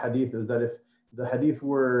things about hadith, is that if the hadith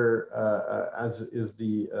were, as is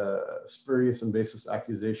the spurious and baseless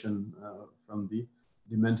accusation from the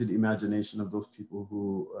demented imagination of those people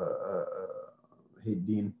who hate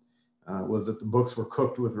deen, was that the books were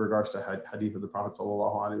cooked with regards to hadith of the Prophet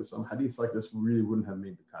ﷺ. Hadiths like this really wouldn't have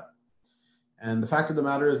made the cut. And the fact of the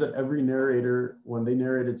matter is that every narrator, when they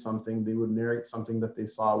narrated something, they would narrate something that they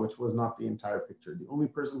saw, which was not the entire picture. The only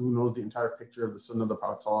person who knows the entire picture of the sunnah of the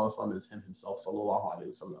Prophet ﷺ is him himself, sallallahu alaihi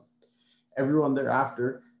wasallam. Everyone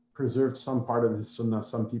thereafter preserved some part of his sunnah,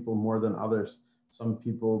 some people more than others, some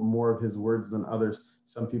people more of his words than others,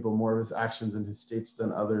 some people more of his actions and his states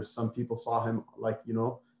than others. Some people saw him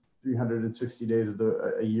 360 days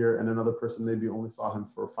a year, and another person maybe only saw him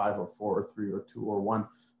for 5 or 4 or 3 or 2 or 1.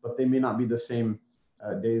 But they may not be the same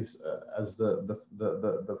days as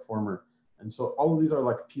the former. And so all of these are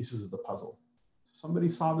like pieces of the puzzle. Somebody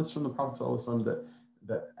saw this from the Prophet ﷺ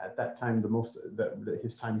that at that time, that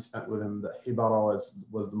his time he spent with him, that hibara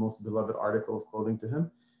was the most beloved article of clothing to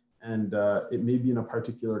him. And it may be in a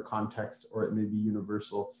particular context, or it may be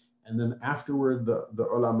universal. And then afterward, the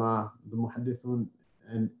ulama, the muhaddithun,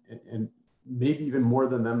 and maybe even more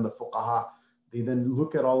than them, the fuqaha, they then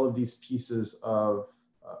look at all of these pieces of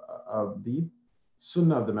the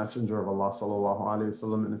sunnah of the Messenger of Allah sallallahu alaihi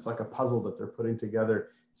wasallam, and it's like a puzzle that they're putting together,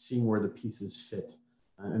 seeing where the pieces fit.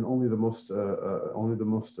 And only the most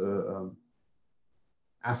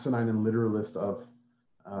asinine and literalist of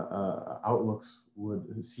outlooks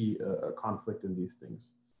would see a conflict in these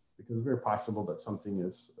things, because it's very possible that something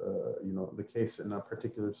is the case in a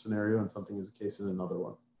particular scenario and something is the case in another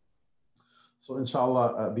one. So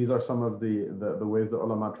inshallah, these are some of the ways the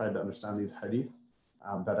ulama tried to understand these hadith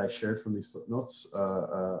that I shared from these footnotes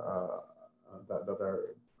that are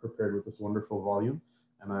prepared with this wonderful volume.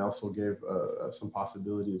 And I also gave some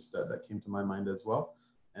possibilities that came to my mind as well.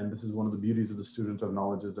 And this is one of the beauties of the student of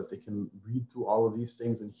knowledge, is that they can read through all of these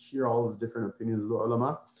things and hear all of the different opinions of the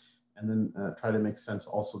ulama, and then try to make sense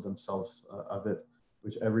also themselves of it,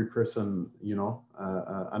 which every person,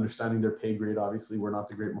 understanding their pay grade. Obviously, we're not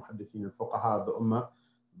the great muhaddithin or fuqaha of the ummah,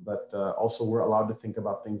 but also we're allowed to think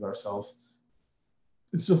about things ourselves.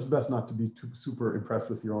 It's just best not to be too super impressed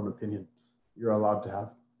with your own opinion. You're allowed to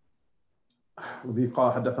have. وبه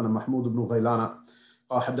قال حدثنا محمود بن غيلان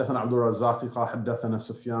قال حدثنا عبد الرزاق قال حدثنا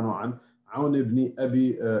سفيان عن عون بن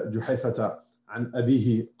أبي جحيفة عن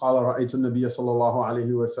أبيه قال رأيت النبي صلى الله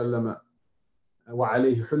عليه وسلم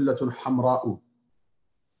وعليه حلة حمراء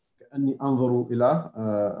كأني أنظر إلى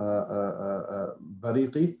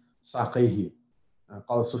بريق ساقيه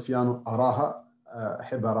قال سفيان أراها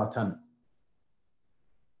حبرة.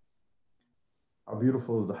 How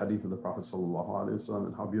beautiful is the hadith of the Prophet sallallahu alaihi wasallam,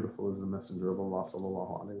 and how beautiful is the Messenger of Allah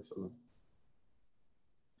sallallahu alaihi wasallam.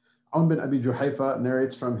 Awn bin Abi Juhayfa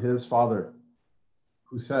narrates from his father,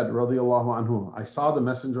 who said, radiyallahu anhu, I saw the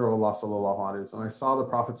Messenger of Allah sallallahu alaihi wasallam, I saw the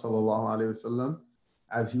Prophet sallallahu alaihi wasallam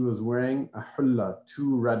as he was wearing a hulla,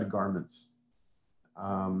 2 red garments.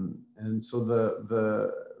 And so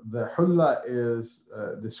the hulla is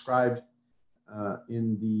described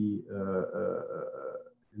in the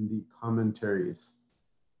commentaries,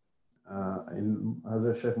 in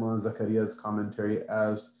Hazrat Shaykh Mullah Zakariya's commentary,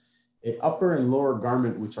 as a upper and lower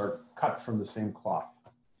garment which are cut from the same cloth.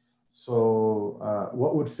 So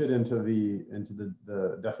what would fit into the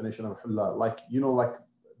definition of hulla? Like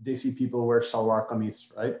Desi people wear shalwar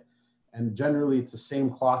qamis, right? And generally it's the same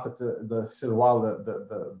cloth that the sirwal,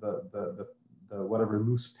 the whatever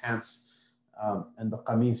loose pants, and the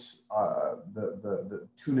qamis, the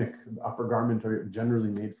tunic, the upper garment, are generally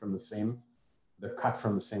made from the same, they're cut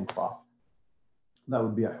from the same cloth. That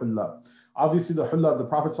would be a hulla. Obviously the hulla of the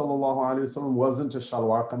Prophet ﷺ wasn't a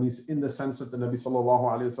shalwar qamis, in the sense that the Nabi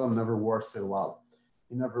ﷺ never wore sirwal.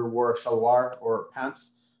 He never wore shalwar or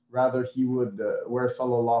pants. Rather, he would wear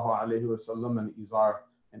ﷺ an izar,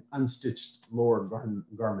 an unstitched lower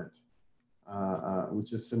garment,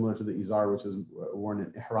 which is similar to the izar which is worn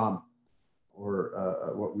in ihram, or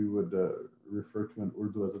what we would refer to in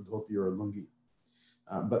Urdu as a dhoti or a lungi.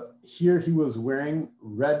 But here he was wearing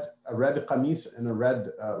a red qamis and a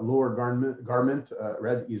red lower garment,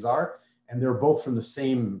 red izar, and they're both from the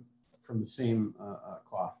same from the same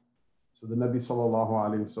cloth. So the Nabi sallallahu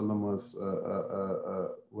alaihi wasallam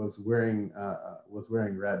was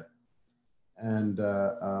wearing red, and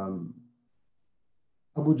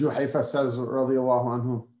Abu Juhayfa says radiyallahu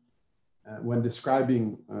anhu, when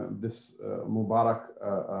describing this Mubarak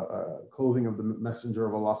clothing of the Messenger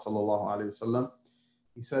of Allah sallallahu alaihi wasallam,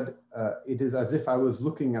 he said, "It is as if I was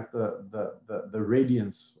looking at the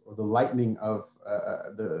radiance or the lightning of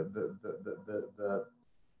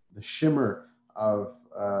the shimmer of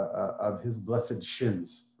his blessed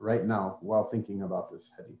shins right now while thinking about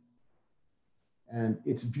this hadith." And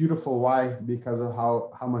it's beautiful. Why? Because of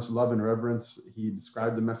how much love and reverence he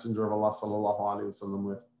described the Messenger of Allah sallallahu alaihi wasallam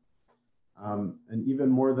with. And even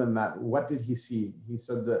more than that, what did he see? He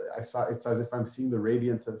said that it's as if I'm seeing the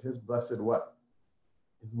radiance of his blessed what?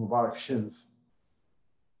 His Mubarak shins.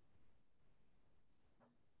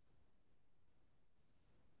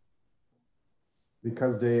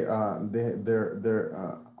 Because their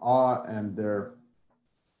awe and their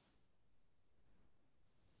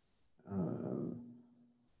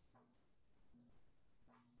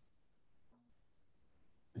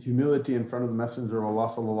humility in front of the Messenger of Allah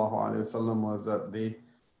sallallahu alaihi wasallam was that they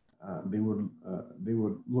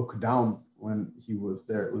would look down when he was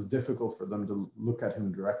there. It was difficult for them to look at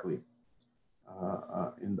him directly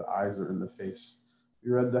in the eyes or in the face. We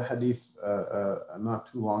read the hadith not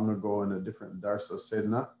too long ago in a different dars of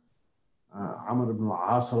Sayyidina Amr ibn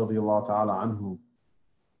al-As radiyallahu ta'ala anhu,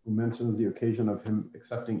 who mentions the occasion of him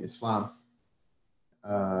accepting Islam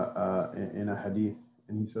in a hadith.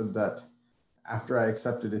 And he said that after I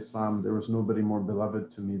accepted Islam, there was nobody more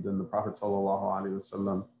beloved to me than the Prophet sallallahu alaihi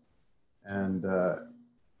wasallam. And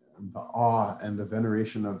the awe and the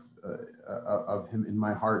veneration of him in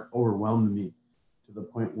my heart overwhelmed me to the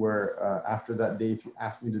point where after that day, if you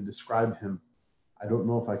ask me to describe him, I don't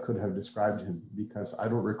know if I could have described him, because I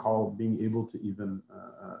don't recall being able to even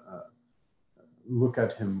look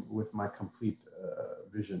at him with my complete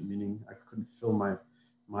vision, meaning I couldn't fill my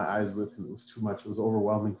eyes with him. It was too much. It was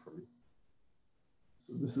overwhelming for me.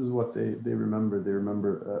 So this is what they remember. They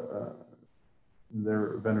remember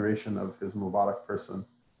their veneration of his Mubarak person.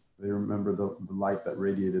 They remember the light that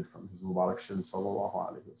radiated from his Mubarak shin sallallahu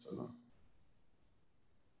alayhi wa sallam.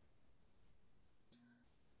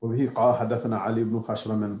 وبه قال حدثنا علي بن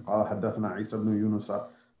خشرم قال حدثنا عيسى بن يونس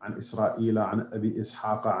عن إسرائيل عن أبي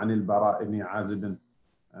إسحاق عن البراء بن عازب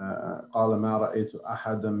قال ما رأيت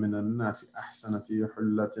أحدا من الناس أحسن في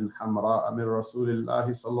حلة حمراء من رسول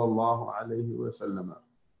الله صلى الله عليه وسلم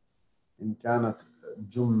إن كانت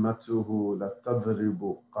جمته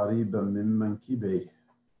لتضرب قريبا من منكبيه.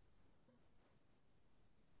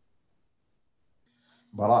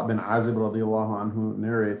 Bara bin Azib radiallahu anhu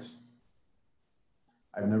narrates,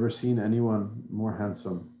 I've never seen anyone more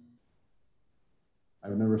handsome.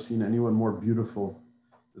 I've never seen anyone more beautiful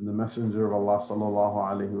than the Messenger of Allah sallallahu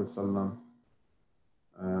alaihi wasallam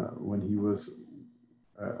when he was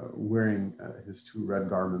wearing his two red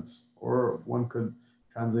garments. Or one could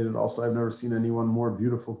translate it also, I've never seen anyone more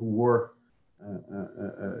beautiful who wore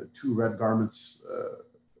two red garments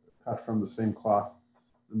cut from the same cloth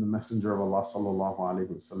than the Messenger of Allah sallallahu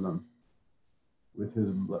alaihi wasallam, with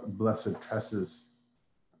his blessed tresses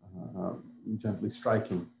gently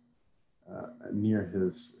striking near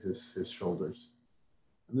his shoulders.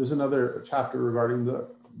 And there's another chapter regarding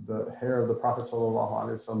the hair of the Prophet sallallahu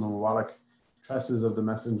alaihi wasallam, Mubarak tresses of the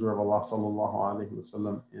Messenger of Allah sallallahu alaihi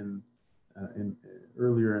wasallam in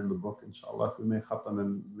earlier in the book, inshallah. If we may khatam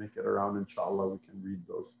and make it around, inshallah, we can read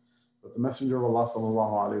those. But the Messenger of Allah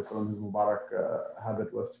sallallahu alaihi wasallam, his Mubarak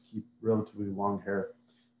habit was to keep relatively long hair.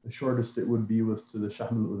 The shortest it would be was to the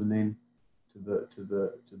Shamā-il, to the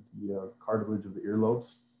cartilage of the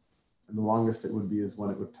earlobes. And the longest it would be is when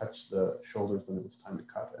it would touch the shoulders, then it was time to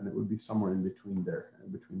cut. And it would be somewhere in between there,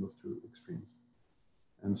 in between those two extremes.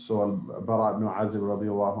 And so Bara ibn Azib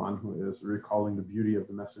radiallahu anhu is recalling the beauty of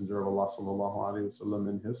the Messenger of Allah sallallahu alaihi wasallam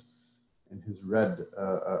in his red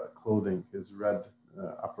clothing, his red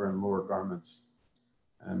upper and lower garments,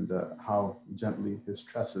 and how gently his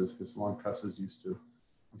tresses, his long tresses used to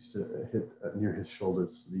hit near his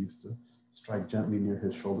shoulders. They used to strike gently near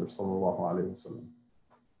his shoulders, sallallahu alaihi wasallam.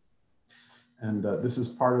 And this is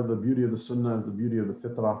part of the beauty of the Sunnah, is the beauty of the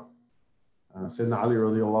fitrah. Sayyidina Ali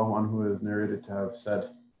radiallahu anhu is narrated to have said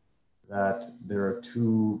that there are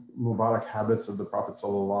two Mubarak habits of the Prophet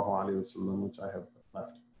sallallahu alaihi wasallam which I have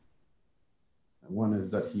left. And one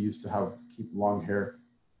is that he used to keep long hair.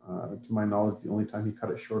 To my knowledge, the only time he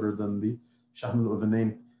cut it shorter than the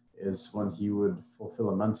Shamā-il is when he would fulfill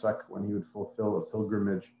a mansak, when he would fulfill a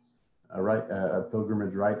pilgrimage a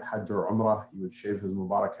pilgrimage rite, Hajj or Umrah, he would shave his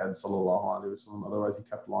Mubarak head, sallallahu alaihi wasallam. Otherwise, he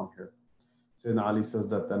kept long hair. Sayyidina Ali says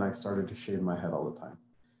that then I started to shave my head all the time.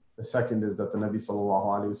 The second is that the Nabi sallallahu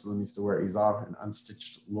alaihi wasallam used to wear izar, an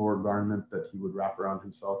unstitched lower garment that he would wrap around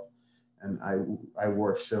himself, and I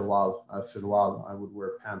wore sirwal. I would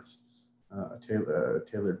wear pants,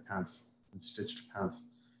 tailored pants and stitched pants.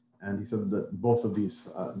 And he said that both of these,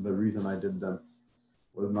 the reason I did them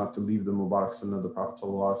was not to leave the Mubarak Sunnah of the Prophet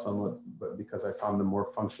ﷺ, but because I found them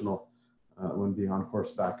more functional when being on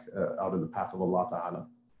horseback out in the path of Allah Ta'ala.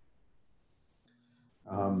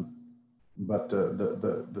 But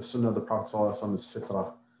the Sunnah of the Prophet ﷺ is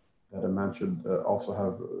fitrah, that a man should also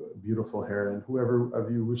have beautiful hair. And whoever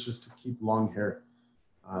of you wishes to keep long hair,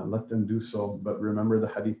 let them do so. But remember the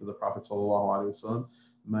hadith of the Prophet ﷺ,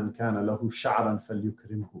 Man kana lahu sha'ran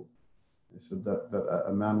falyukrimhu. He said that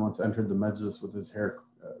a man once entered the majlis with his hair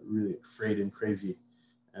really frayed and crazy.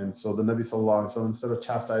 And so the Nabi sallallahu alaihi wasallam, instead of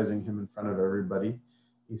chastising him in front of everybody,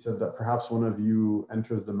 he said that perhaps one of you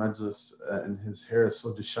enters the majlis and his hair is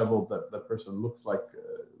so disheveled that the person looks like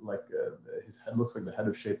his head looks like the head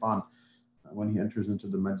of shaitan when he enters into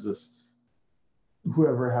the majlis.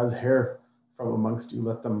 Whoever has hair from amongst you,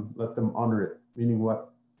 let them honor it. Meaning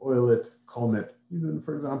what? Oil it, comb it. Even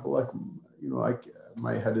for example, like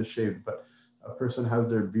my head is shaved, but a person has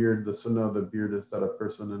their beard. The sunnah of the beard is that a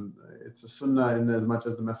person, and it's a sunnah in as much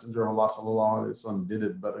as the Messenger of Allah sallallahu alaihi wasallam did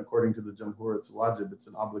it, but according to the Jamhur, it's wajib. It's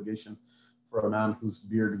an obligation for a man whose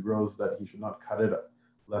beard grows that he should not cut it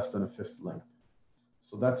less than a fist length.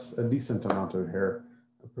 So that's a decent amount of hair.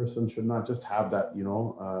 A person should not just have that,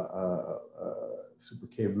 super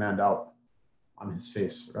caveman out on his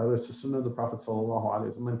face. Rather, it's the sunnah of the Prophet sallallahu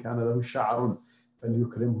alaihi wasallam. Man kana lahu sha'run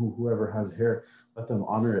falyukrimhu. Whoever has hair, let them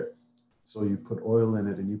honor it. So you put oil in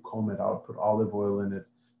it and you comb it out, put olive oil in it,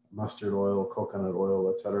 mustard oil, coconut oil,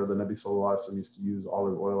 etc. The Nabi sallallahu alaihi wasallam used to use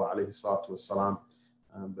olive oil, alayhi salatu wassalam.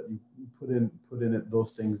 But you put in it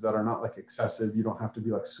those things that are not like excessive. You don't have to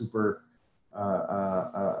be like super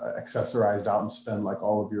accessorized out and spend like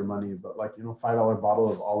all of your money, but like, $5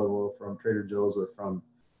 bottle of olive oil from Trader Joe's or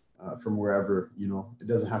from wherever, it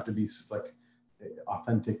doesn't have to be like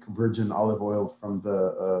authentic virgin olive oil from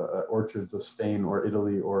the orchards of Spain or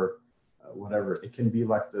Italy or whatever. It can be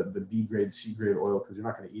like the B grade, C grade oil, because you're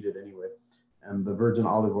not going to eat it anyway. And the virgin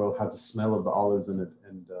olive oil has the smell of the olives in it,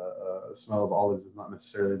 and the smell of olives is not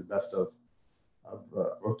necessarily the best of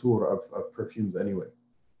perfumes anyway.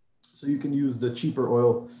 So you can use the cheaper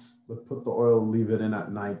oil, but put the oil, leave it in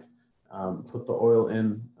at night. Put the oil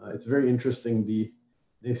in. It's very interesting. The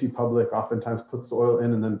Desi public oftentimes puts the oil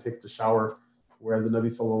in and then takes the shower. Whereas the Nabi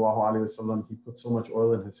sallallahu alaihi wasallam, he put so much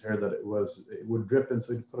oil in his hair that it would drip, and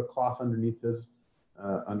so he put a cloth underneath his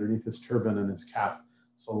turban and his cap,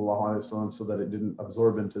 sallallahu alaihi wasallam, so that it didn't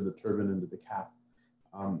absorb into the turban, into the cap.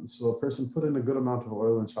 So a person put in a good amount of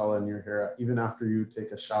oil, inshallah, in your hair, even after you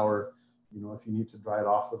take a shower. If you need to dry it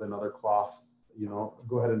off with another cloth,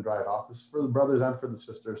 go ahead and dry it off. This is for the brothers and for the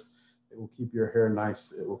sisters. It will keep your hair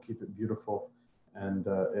nice. It will keep it beautiful. And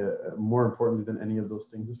more importantly than any of those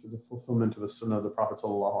things, this was a fulfillment of the sunnah of the Prophet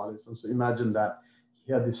ﷺ. So imagine that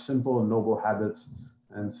he had these simple and noble habits,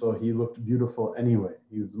 and so he looked beautiful anyway.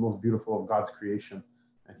 He was the most beautiful of God's creation,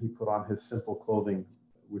 and he put on his simple clothing,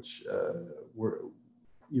 which were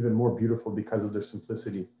even more beautiful because of their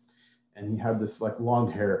simplicity. And he had this like long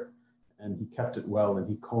hair, and he kept it well, and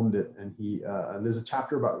he combed it, and and there's a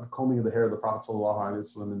chapter about the combing of the hair of the Prophet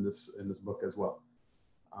ﷺ in this book as well.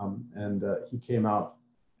 He came out,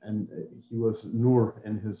 and he was nur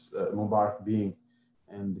in his Mubarak being,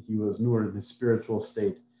 and he was nur in his spiritual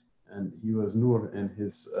state, and he was nur in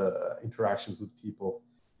his interactions with people.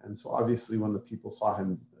 And so obviously when the people saw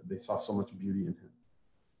him, they saw so much beauty in him.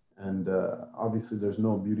 And obviously there's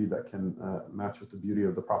no beauty that can match with the beauty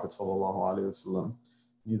of the Prophet ﷺ,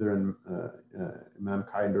 neither in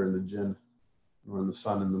mankind or in the jinn, nor in the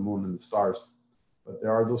sun and the moon and the stars. But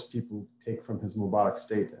there are those people who take from his Mubarak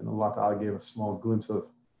state, and Allah Ta'ala gave a small glimpse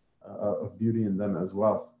of beauty in them as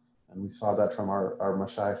well. And we saw that from our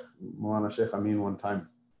Mashayikh, Mawlana Shaykh Amin, one time.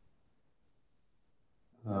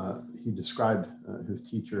 He described his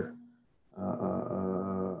teacher, Mawlana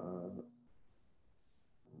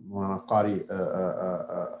Qari,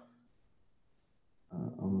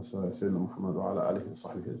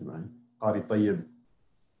 Qari Tayyib,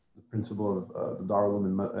 the principal of the Darul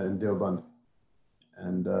in Deoband.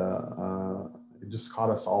 And it just caught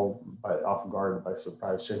us all off guard, by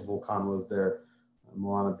surprise. Sheikh Volkan was there,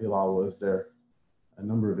 Mawlana Bilal was there, a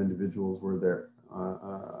number of individuals were there,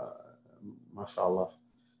 mashallah.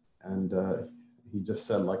 And he just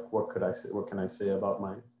said, like, what can I say about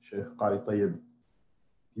my Sheikh Qari Tayyib?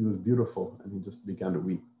 He was beautiful, and he just began to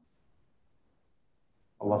weep.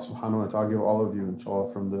 Allah subhanahu wa ta'ala give all of you,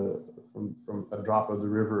 inshallah, from a drop of the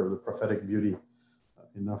river of the prophetic beauty,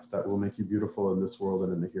 enough that will make you beautiful in this world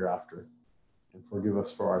and in the hereafter. And forgive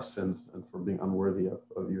us for our sins and for being unworthy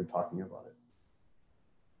of you talking about it.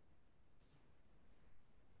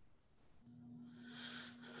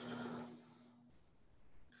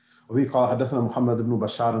 وفي قال حدثنا محمد بن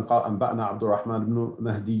بشار قال أنبأنا عبد الرحمن بن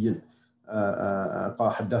مهدي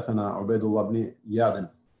قال حدثنا عبيد الله بن إياد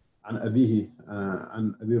عن أبيه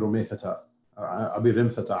عن أبي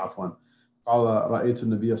رمثة عفوا قال رأيت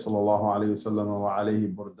النبي صلى الله عليه وسلم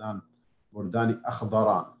وعليه بردان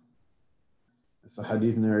أخضران. It's a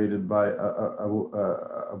hadith narrated by Abu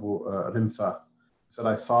Rimtha. He said,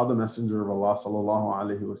 I saw the Messenger of Allah sallallahu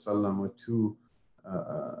alaihi wasallam with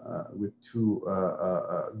two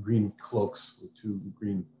green cloaks,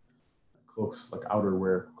 like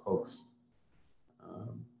outerwear cloaks.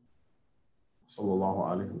 sallallahu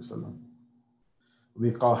alaihi wasallam.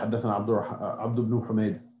 قال حدثنا عبد بن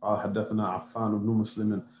حميد قال حدثنا عفان بن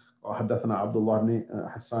مسلم قال حدثنا عبد الله بن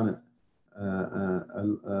حسان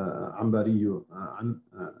العنبري عن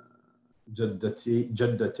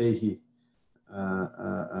جدتيه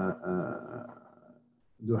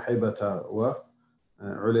دحيبة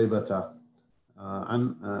وعليبة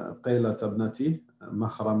عن قيلة ابنة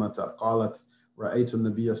مخرمة قالت رأيت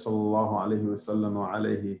النبي صلى الله عليه وسلم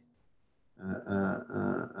وعليه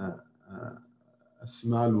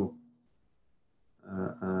أسمال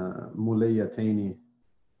مليتين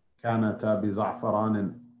كانتا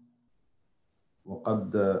بزعفران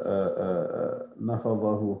وقد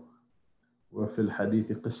نفضه وفي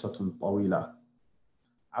الحديث قصة طويلة.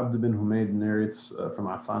 Abd bin Humayd narrates from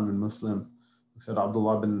Affan bin Muslim, who said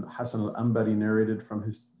Abdullah bin Hassan al-Anbari narrated from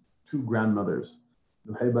his two grandmothers,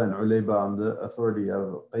 Duhayba and Ulayba, on the authority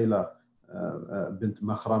of Qayla bint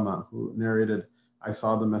Makhrama, who narrated, I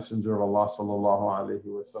saw the Messenger of Allah sallallahu alaihi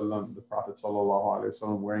wasallam, the Prophet sallallahu alaihi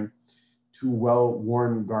wasallam, wearing two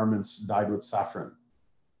well-worn garments dyed with saffron,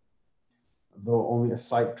 though only a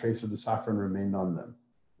slight trace of the saffron remained on them.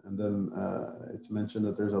 And then it's mentioned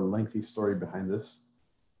that there's a lengthy story behind this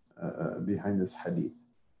hadith.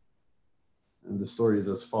 And the story is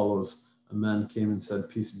as follows. A man came and said,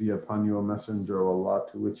 peace be upon you, O Messenger of Allah,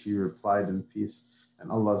 to which he replied, in peace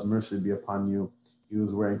and Allah's mercy be upon you. He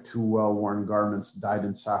was wearing two well-worn garments dyed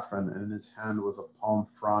in saffron, and in his hand was a palm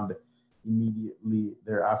frond. Immediately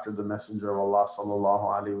thereafter, the Messenger of Allah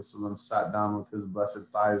sallallahu alaihi wasallam sat down with his blessed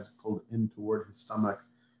thighs pulled in toward his stomach,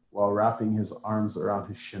 while wrapping his arms around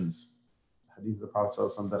his shins. The hadith of the Prophet sallallahu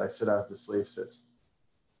alaihi wasallam, that I sit as the slave sits.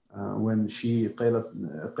 When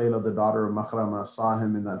Qayla, the daughter of Makhrama, saw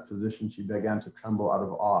him in that position, she began to tremble out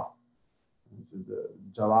of awe. The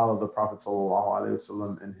jalal of the Prophet sallallahu alaihi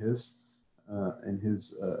wasallam in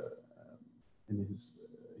his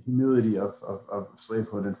humility of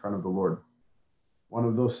slavehood in front of the Lord. One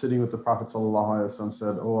of those sitting with the Prophet ﷺ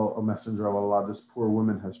said, O Messenger of Allah, this poor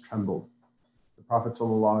woman has trembled. The Prophet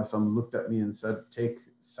ﷺ looked at me and said, take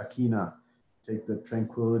sakina, take the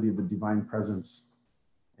tranquility of the divine presence.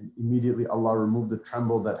 And immediately Allah removed the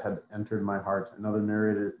tremble that had entered my heart. Another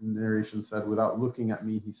narration said, without looking at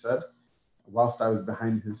me, he said, whilst I was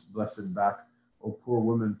behind his blessed back, O poor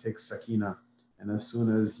woman, take sakina. And as soon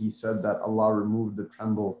as he said that, Allah removed the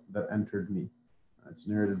tremble that entered me. It's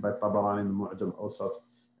narrated by Tabarani in the Mu'jam al-Awsat.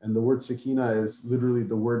 And the word sakina is literally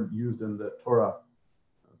the word used in the Torah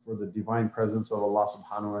for the divine presence of Allah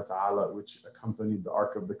subhanahu wa ta'ala, which accompanied the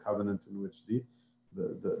Ark of the Covenant, in which the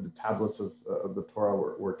tablets of the Torah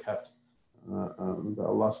were kept.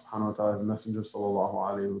 Allah subhanahu wa ta'ala's Messenger sallallahu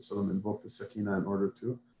alayhi wa sallam invoked the sakina in order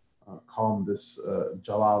to calm this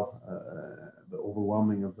jalal, the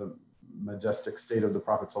overwhelming of the majestic state of the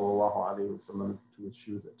Prophet sallallahu alaihi wasallam, to which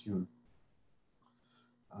she was attuned.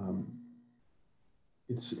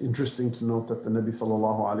 It's interesting to note that the Nabi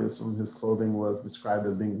sallallahu alaihi wasallam, his clothing was described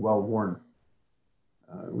as being well worn,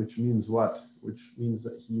 which means what? Which means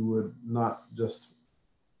that he would not just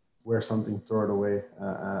wear something, throw it away,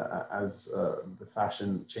 as the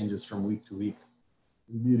fashion changes from week to week.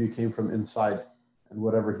 The beauty came from inside, and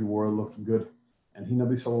whatever he wore looked good. And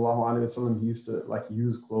Nabi sallallahu alaihi wasallam, he used to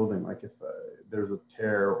use clothing, like if there's a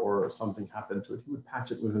tear or something happened to it, he would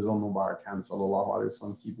patch it with his own Mubarak hand, sallallahu alaihi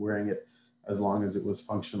wasallam, keep wearing it as long as it was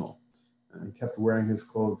functional. And he kept wearing his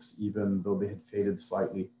clothes even though they had faded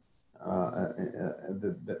slightly,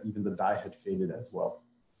 that even the dye had faded as well.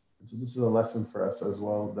 And so this is a lesson for us as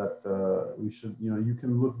well, that we should, you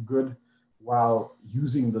can look good while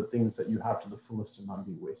using the things that you have to the fullest and not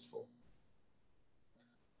being wasteful.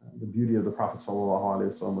 The beauty of the Prophet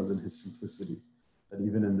ﷺ was in his simplicity. that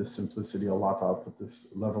even in this simplicity, Allah Ta'ala put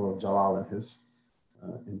this level of jalal in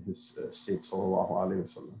his state, sallallahu alayhi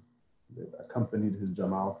wasallam. That accompanied his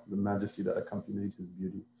jamal, the majesty that accompanied his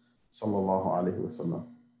beauty, sallallahu alayhi wasallam.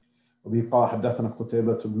 وبه قال حدثنا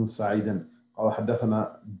قتيبة بن سعيد قال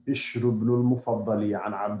حدثنا بشر بن المفضل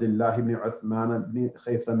عن عبد الله بن عثمان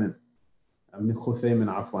بن خثيم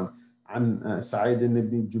عفوا عن سعيد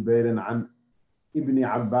بن جبير عن ابن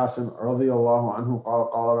عباس رضي الله عنه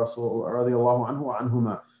قال رسول رضي الله عنه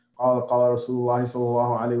وعنهما قال رسول الله صلى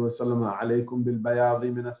الله عليه وسلم عليكم بالبياض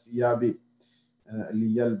من الثياب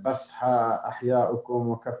ليلبسها أحياؤكم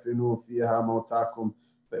وكفنوا فيها موتاكم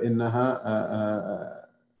فإنها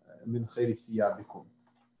من خير ثيابكم.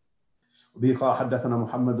 وبه قال حدثنا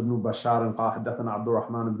محمد بن بشار قال حدثنا عبد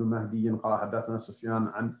الرحمن بن مهدي قال حدثنا سفيان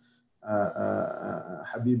عن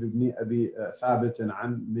حبيب بن أبي ثابت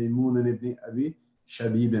عن ميمون بن أبي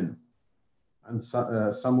شبيب عن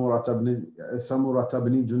سمرة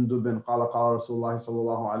بن جندب قال رسول الله صلى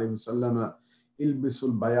الله عليه وسلم البسوا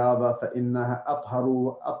البياض فإنها أطهر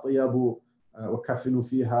وأطيب وكفنوا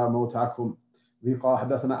فيها موتاكم. وبه قال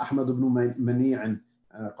حدثنا أحمد بن منيع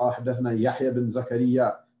قال حدثنا يحيى بن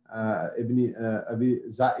زكريا ابن أبي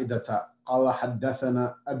زائدة قال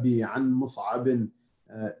حدثنا أبي عن مصعب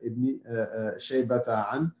ابن شيبة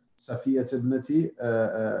عن صفية ابنة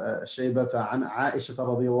شيبة عن عائشة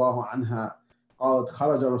رضي الله عنها قالت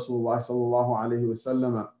خرج رسول الله صلى الله عليه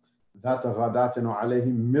وسلم ذات غداة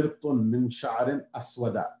وعليه مرط من شعر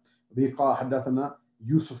أسود. به قال حدثنا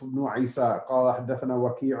يوسف بن عيسى قال حدثنا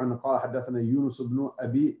وكيع قال حدثنا يونس بن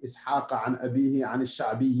أبي إسحاق عن أبيه عن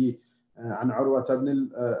الشعبي عن عروة بن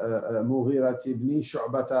المغيرة بن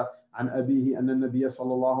شعبة عن أبيه أن النبي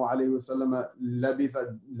صلى الله عليه وسلم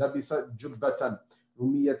لبس جبة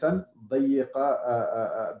رومية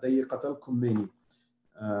ضيقة الكمين.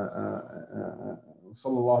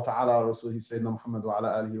 صلى الله تعالى على رسوله سيدنا محمد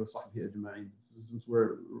وعلى آله وصحبه أجمعين. Since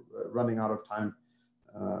we're running out of time,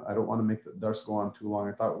 I don't want to make the dars go on too long.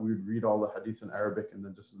 I thought we'd read all the hadith in Arabic and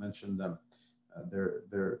then just mention them,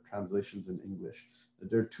 their translations in English.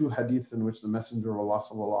 There are two hadiths in which the Messenger of Allah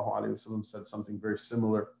sallallahu alaihi wasallam said something very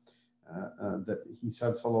similar. That he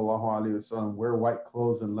said sallallahu alaihi wasallam, wear white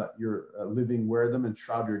clothes and let your living wear them and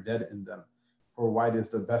shroud your dead in them, for white is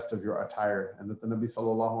the best of your attire. And that the Nabi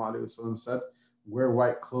sallallahu alaihi wasallam said, wear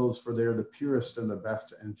white clothes for they are the purest and the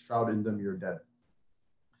best, and shroud in them your dead.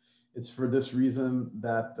 It's for this reason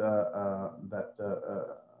that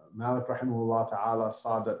Malik rahimahullah ta'ala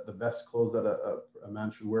saw that the best clothes that a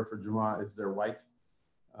man should wear for Jumu'ah is their white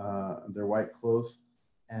clothes.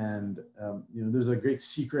 And there's a great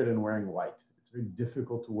secret in wearing white. It's very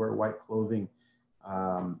difficult to wear white clothing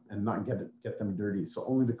and not get them dirty. So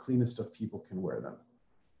only the cleanest of people can wear them.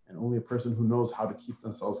 And only a person who knows how to keep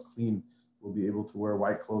themselves clean will be able to wear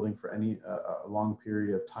white clothing for any long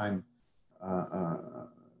period of time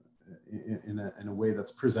in a way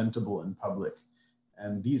that's presentable in public.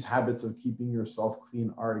 And these habits of keeping yourself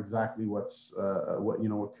clean are exactly what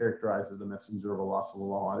characterizes the Messenger of Allah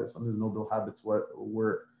sallallahu alaihi wasallam. His noble habits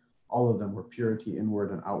were all of them were purity inward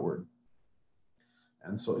and outward.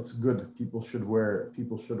 And so it's good. People should wear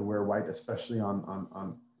white, especially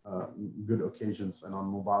on good occasions and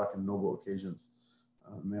on mubarak and noble occasions.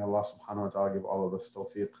 May Allah subhanahu wa ta'ala give all of us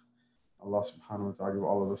tawfiq. Allah subhanahu wa ta'ala give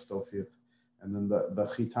all of us tawfiq. And then the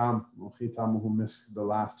khitamuhu misk, the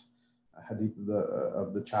last hadith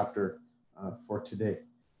of the chapter for today,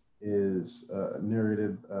 is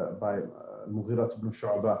narrated by Mughirah ibn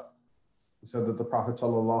Shu'bah, who said that the Prophet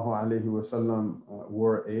sallallahu alaihi wasallam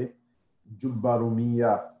wore a jubba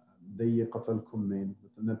rumiyya dayiqat al-kummain.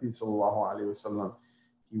 The Nabi sallallahu alaihi wasallam,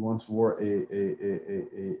 he once wore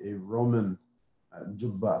a Roman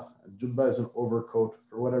jubba. Jubba is an overcoat.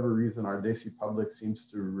 For whatever reason, our Desi public seems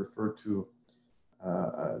to refer to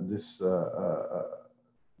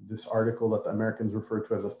this article that the Americans refer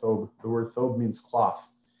to as a thobe. The word thobe means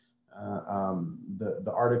cloth.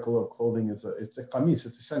 The article of clothing it's a qamis.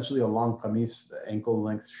 It's essentially a long qamis, the ankle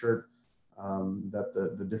length shirt that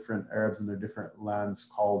the different Arabs in their different lands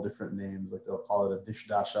call different names. Like they'll call it a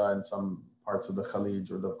dishdasha in some parts of the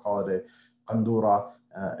Khalij, or they'll call it a qandura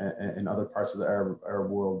in other parts of the Arab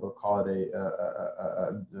world. They'll call it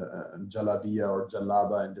a jalabiya or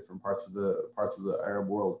jalaba in different parts of the Arab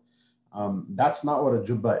world. That's not what a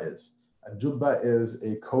jubba is. A jubba is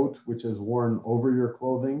a coat which is worn over your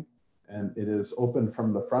clothing and it is open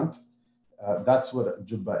from the front. That's what a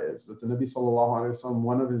jubba is. That the Nabi sallallahu alaihi wasallam,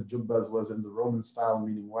 one of his jubbas was in the Roman style,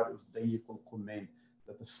 meaning what? It was dayiqul kumain.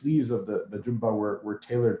 That the sleeves of the jubba were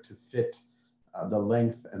tailored to fit the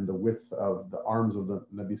length and the width of the arms of the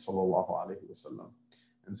Nabi sallallahu alaihi wasallam.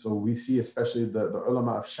 And so we see, especially the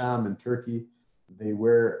ulama of Sham and Turkey, they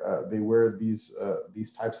wear these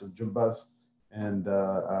types of jubbas, and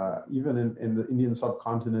even in the Indian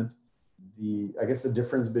subcontinent, I guess the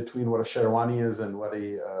difference between what a sherwani is and what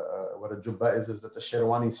a jubba is that the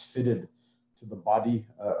sherwani is fitted to the body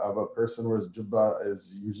of a person, whereas jubba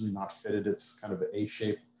is usually not fitted. It's kind of an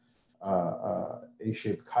A-shaped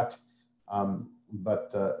cut.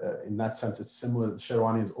 But in that sense, it's similar. The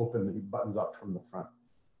sherwani is open, it buttons up from the front.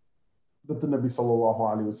 But the Nabi sallallahu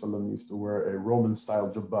alaihi wasallam used to wear a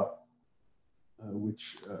Roman-style jubba,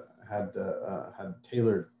 which had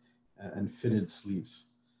tailored and fitted sleeves.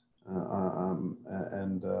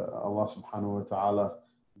 And Allah subhanahu wa ta'ala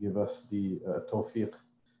give us the tawfiq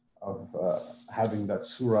of having that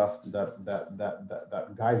surah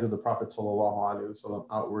that guides of the Prophet sallallahu alaihi wasallam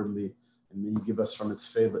outwardly, and may He give us from its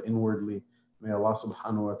favor inwardly. May Allah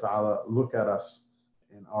subhanahu wa ta'ala look at us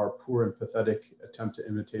in our poor and pathetic attempt to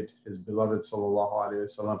imitate His beloved sallallahu alaihi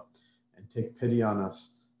wasallam, and take pity on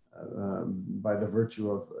us by the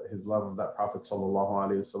virtue of His love of that Prophet sallallahu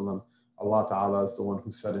alaihi wasallam. Allah ta'ala is the one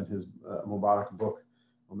who said in His Mubarak book,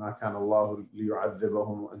 وَمَا كَانَ اللَّهُ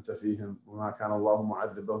لِيُعَذِّبَهُمْ وَأَنْتَ فِيهِمْ وَمَا كَانَ اللَّهُ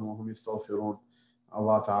مُعَذِّبَهُمْ وَهُمْ يَسْتَغْفِرُونَ.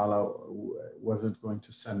 Allah ta'ala wasn't going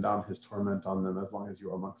to send down His torment on them as long as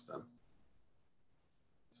you're amongst them.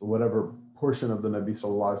 So whatever portion of the Nabi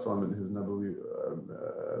sallallahu alaihi wasallam and his Nabawi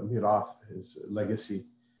mirath, his legacy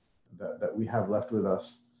that we have left with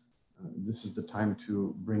us, this is the time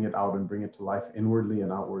to bring it out and bring it to life inwardly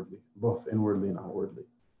and outwardly, both inwardly and outwardly.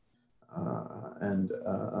 And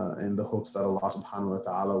in the hopes that Allah subhanahu wa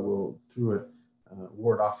ta'ala will, through it,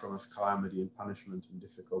 ward off from us calamity and punishment and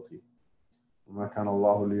difficulty. وَمَا كَانَ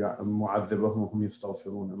اللَّهُ لِيُعَذِّبَهُمْ وَهُمْ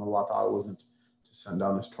يَسْتَغْفِرُونَ. And Allah ta'ala wasn't to send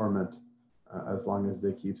down His torment as long as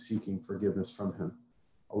they keep seeking forgiveness from Him.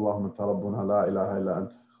 اللهم أنت ربنا لا إله إلا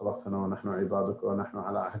أنت خلقتنا ونحن عبادك ونحن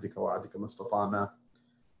على عهدك ووعدك ما استطعنا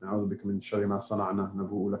نعوذ بك من شر ما صنعنا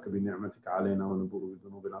نبوء لك بنعمتك علينا ونبوء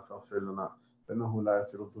بذنوبنا فاغفر لنا فإنه لا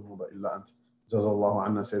يغفر الذنوب إلا أنت. جزا الله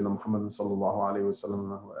عنا سيدنا محمد صلى الله عليه وسلم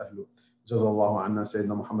ما هو أهله. جزا الله عنا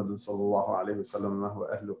سيدنا محمد صلى الله عليه وسلم ما هو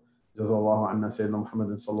أهله. جزا الله عنا سيدنا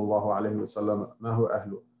محمد صلى الله عليه وسلم ما هو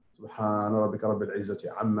أهله. سبحان ربك رب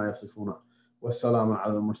العزة عما يصفون والسلام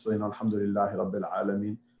على المرسلين والحمد لله رب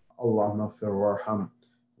العالمين. اللهم اغفر وارحم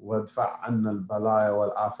وادفع عنا البلايا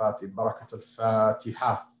والآفات بركة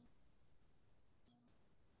الفاتحة.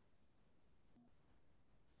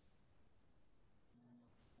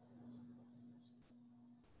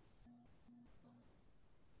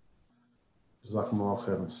 جزاكم الله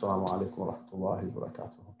خيرا. السلام عليكم ورحمة الله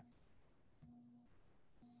وبركاته.